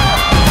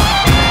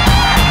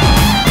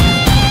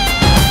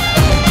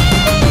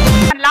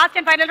 లాస్ట్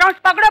అండ్ ఫైనల్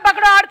రౌండ్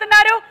పకడో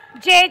ఆడుతున్నారు.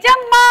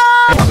 జేజమ్మ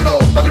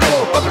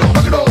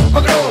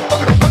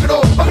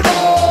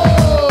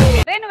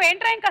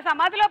నువ్వేంట్రా ఇంకా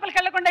సమాధి లోపలికి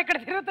వెళ్ళకుండా ఇక్కడ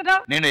తిరుగుతున్నావు?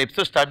 నేను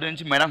ఎపిసోడ్ స్టార్ట్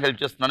నుంచి మేడం హెల్ప్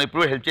చేస్తున్నాను,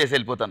 ఇప్పుడు హెల్ప్ చేసి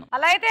వెళ్ళిపోతాను.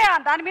 అలా అయితే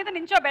దాని మీద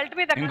నించో, బెల్ట్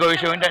మీద. ఇంకో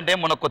విషయం ఏంటంటే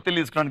మొన్న కొత్తలు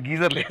తీసుకున్నాను,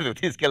 గీజర్ లేదు,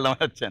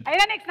 తీసుకెళ్దామని వచ్చాను.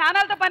 అయినా నీకు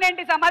స్నానాలతో పని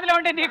ఏంటి? సమాధిలో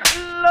ఉండే నీకు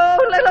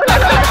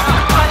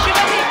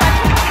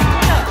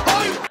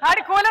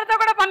ఆడి కూలర్ తో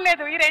కూడా పని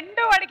లేదు. ఈ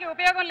రెండు వాడికి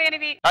ఉపయోగం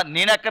లేనివి.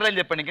 నేను అక్కర్లేని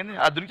చెప్పండి,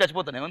 ఆ దునికి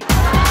చచ్చిపోతాను.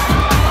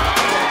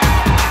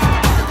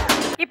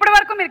 ఇప్పటి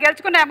వరకు మీరు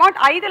గెలుచుకున్న అమౌంట్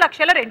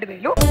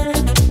 5,02,000.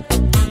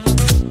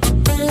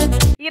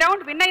 ఈ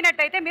రౌండ్ విన్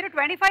అయినట్టయితే మీరు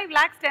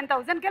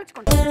 25,10,000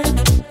 గెలుచుకుంటారు.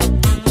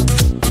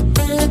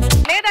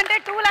 లేదంటే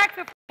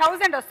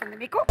 2,50,000 వస్తుంది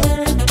మీకు.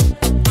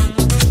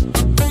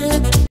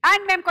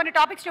 అండ్ మేము కొన్ని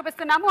టాపిక్స్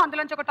చూపిస్తున్నాము,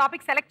 అందులోంచి ఒక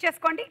టాపిక్ సెలెక్ట్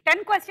చేసుకోండి.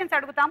 10 క్వశ్చన్స్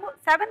అడుగుతాము,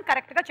 7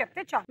 కరెక్ట్ గా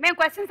చెప్తే చాలు. మేము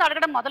క్వశ్చన్స్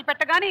అడగడం మొదలు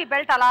పెట్టగానే ఈ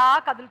బెల్ట్ అలా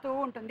కదులుతూ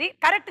ఉంటుంది.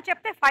 కరెక్ట్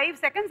చెప్తే 5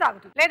 సెకండ్స్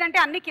ఆగుతుంది, లేదంటే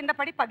అన్ని కింద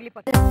పడి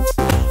పగిలిపోతుంది.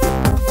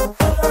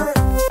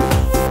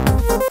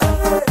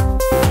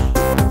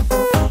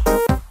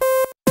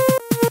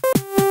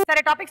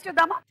 సరే టాపిక్స్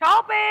చూద్దామా?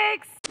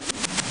 Topics: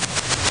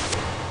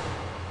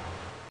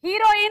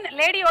 heroine,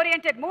 lady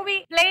oriented movie,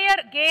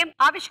 player, game,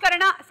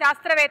 ఆవిష్కరణ,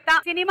 శాస్త్రవేత్త,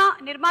 సినిమా,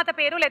 నిర్మాత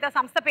పేరు లేదా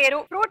సంస్థ పేరు,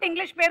 ఫ్రూట్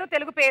ఇంగ్లీష్ పేరు,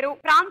 తెలుగు పేరు,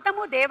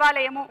 ప్రాంతము,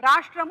 దేవాలయము,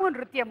 రాష్ట్రము,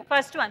 నృత్యము.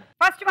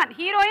 First one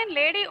heroine,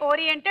 lady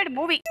oriented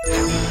movie.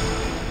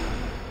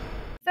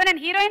 So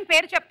నేను హీరోయిన్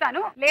పేరు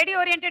చెప్తాను, లేడీ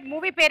ఓరియంటెడ్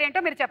మూవీ పేరేంటో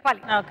మీరు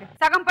చెప్పాలి.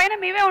 సగం పైన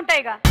మీవే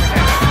ఉంటాయిగా.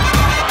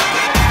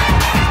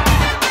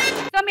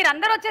 సో మీరు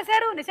అందరూ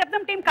వచ్చేసారు,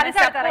 నిశ్శబ్దం టీం కలిసి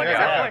ఆడతారా?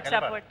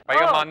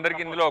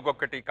 అందరికి ఇందులో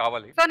ఒక్కొక్కటి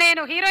కావాలి. సో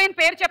నేను హీరోయిన్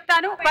పేరు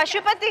చెప్తాను.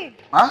 పశుపతి,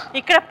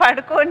 ఇక్కడ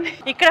పడుకోండి,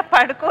 ఇక్కడ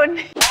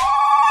పడుకోండి.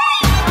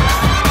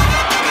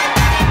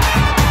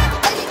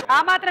 ఆ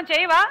మాత్రం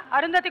చేయవా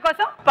అరుంధతి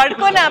కోసం?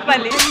 పడుకోని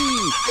ఆపాలి,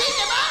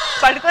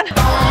 పడుకోని.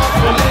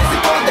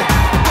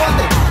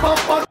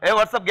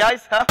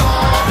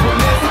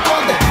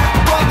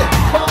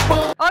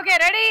 Okay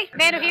ready?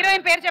 నేను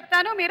హీరోయిన్ పేరు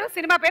చెప్తాను, మీరు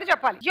సినిమా పేరు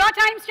చెప్పాలి. Your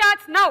time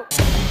starts now.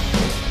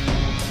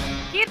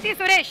 Keerthy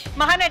Suresh,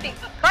 Mahanati.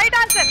 Right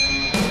answer.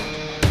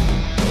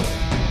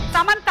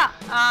 Samantha,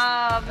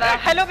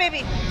 hello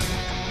baby.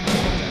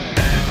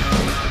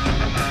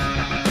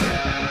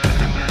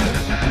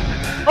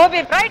 Oh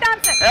baby, right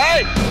answer.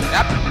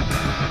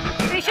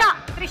 Trisha,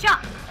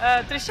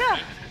 Trisha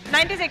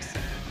 96.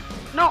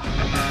 No,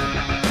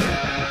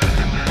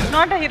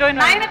 not heroine.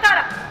 Nayanthara.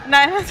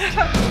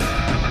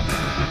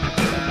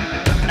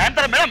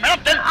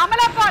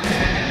 Amala Paul.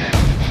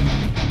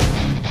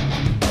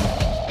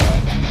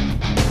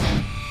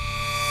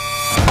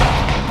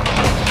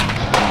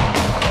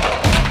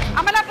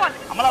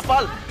 Amala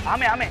Paul,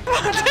 ఆమె.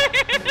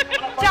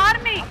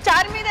 Charmi.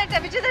 That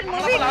which is that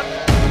movie?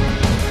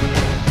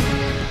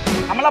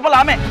 Amala Paul,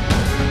 ఆమె.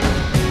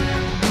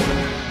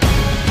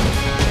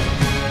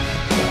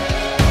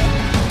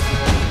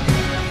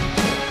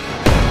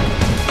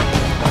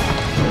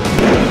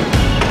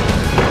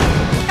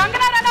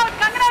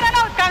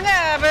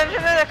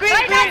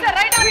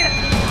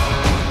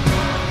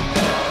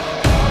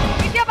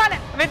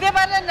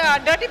 Vidya Balan,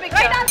 dirty picture.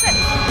 Right answer.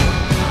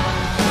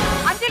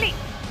 అంజలి,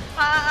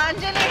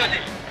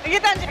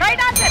 Gitanjali.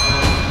 Right answer.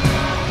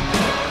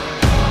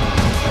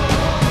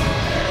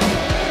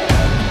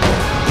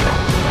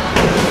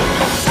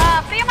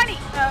 Priyamani.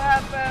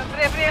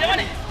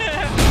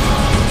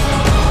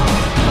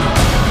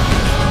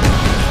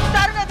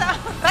 తరుణత.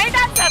 Right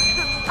answer.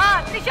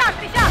 Trisha.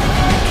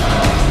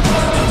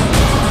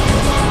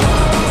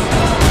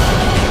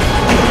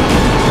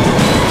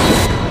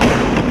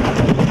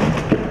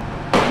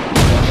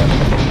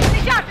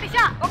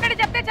 ఒకటి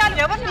చెప్తే చాలు.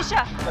 ఎవరు?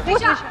 నిషా.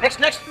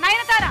 నెక్స్ట్.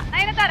 నయనతార.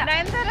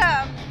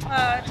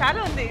 చాలా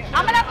ఉంది.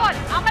 అమలా పాల్.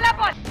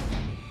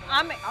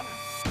 ఆమె.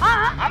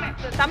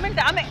 తమిళ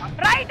ఆమె.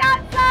 Right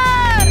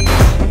answer.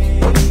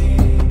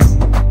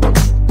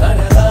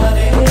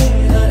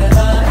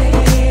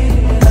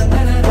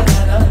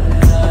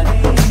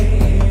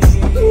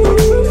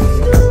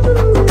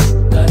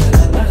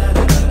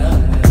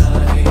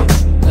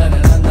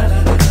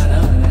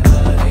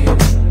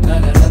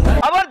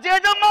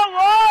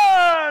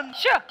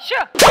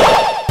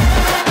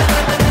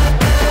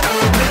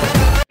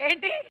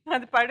 ఏంటి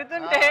అది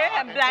పడుతుంటే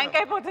బ్లాంక్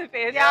అయిపోతుంది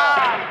ఫేస్.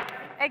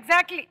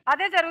 ఎగ్జాక్ట్లీ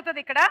అదే జరుగుతుంది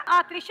ఇక్కడ. ఆ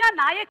త్రిష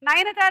నాయక్,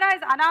 నయనతార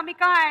ఇస్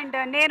అనామిక అండ్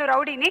నేను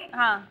రౌడీని.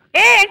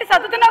 ఏంటి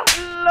సర్దుతున్నావు?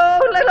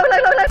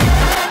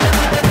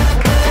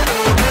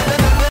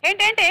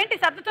 ఏంటి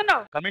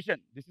సర్దుతున్నావు?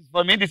 Commission. This is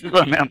for me, this is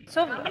for ma'am.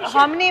 So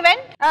how many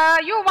when?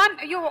 You one,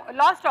 you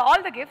last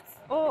all the gifts.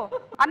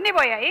 అన్ని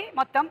పోయాయి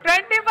మొత్తం.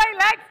 25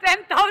 lakhs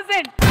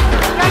 10,000.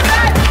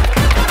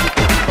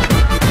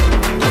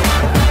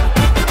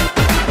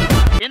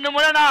 ఇందు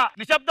మూలన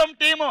నిశ్శబ్దం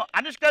టీము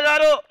అనుష్క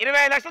గారు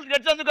 25 లక్షలు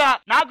గెలిచేందుకు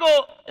నాకు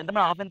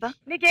ఎంత?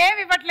 నీకేమి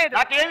ఇవ్వట్లేదు.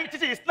 నాకేమి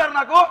ఇస్తారు?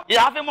 నాకు ఈ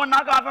హాఫ్ అమౌంట్,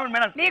 నాకు హాఫ్ అమౌంట్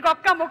మేడం. నీకు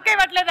ఒక్క ముక్క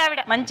ఇవ్వట్లేదు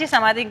ఆవిడ. మంచి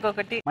సమాధి.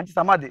 ఇంకొకటి మంచి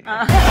సమాధి.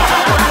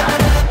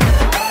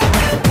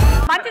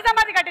 మంచి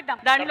సమాధి కట్టిద్దాం.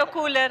 దాంట్లో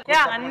కూలర్,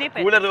 అన్ని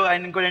కూలర్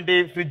అండ్ ఇంకోటి ఏంటి,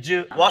 fridge,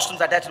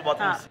 washrooms attached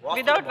bathrooms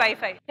without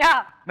wifi.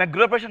 మేము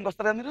గృహప్రవేశానికి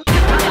వస్తారా మీరు?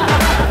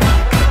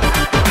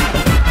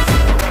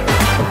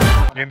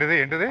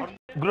 ఏంటిది?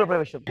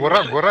 గృహప్రవేశం.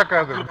 గుర్ర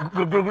కాదు,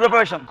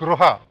 గృహప్రవేశం.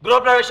 గృహ.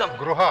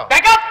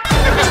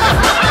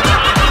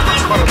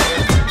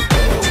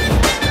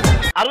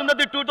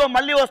 అరుంధతి 2తో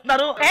మళ్ళీ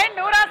వస్తున్నారు.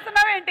 నువ్వు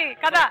రాస్తున్నావు ఏంటి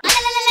కదా?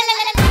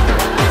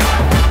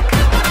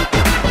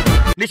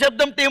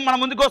 నిశ్శబ్దం టీం మన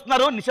ముందుకు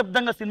వస్తున్నారు.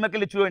 నిశ్శబ్దంగా సినిమాకి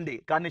వెళ్ళి చూడండి,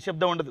 కానీ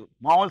నిశ్శబ్దం ఉండదు,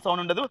 మామూలు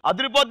సౌండ్ ఉండదు,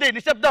 అదిరిపోద్ది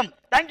నిశ్శబ్దం.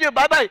 Thank you,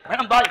 bye bye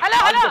madam, bye. Hello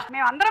hello,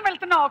 మేము అందరం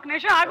వెళ్తున్నాం, ఒక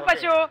నిమిషం ఆగు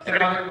పశు,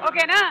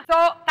 ఓకేనా? So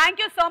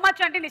thank you so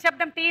much అండి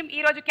నిశ్శబ్దం టీం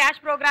ఈ రోజు క్యాష్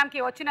ప్రోగ్రామ్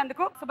కి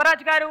వచ్చినందుకు.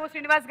 సుబ్బరాజ్ గారు,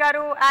 శ్రీనివాస్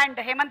గారు అండ్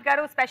హేమంత్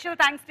గారు, special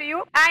thanks to you.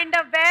 And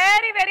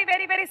very very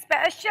very very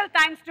special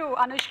thanks to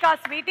Anushka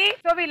Sweety.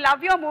 So we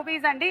love your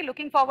movies అండి.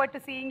 Looking forward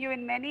to seeing you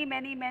in many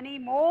many many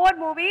more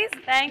movies.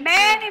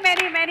 Many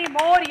many many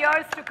more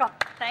years to come.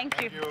 Thank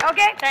you.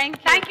 Okay,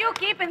 thank you.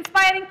 Keep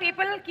inspiring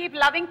people, keep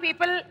loving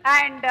people,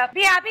 and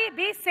be happy,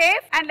 be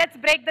safe, and let's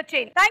break the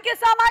chain. Thank you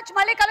so much.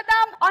 Mali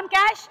kalutam on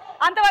cash.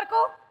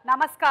 Antavaraku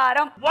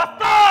namaskaram.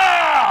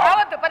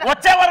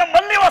 వచ్చే వారం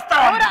మళ్ళీ వస్తా.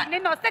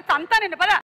 నిన్ను వస్తే తంతా నిన్ను పద.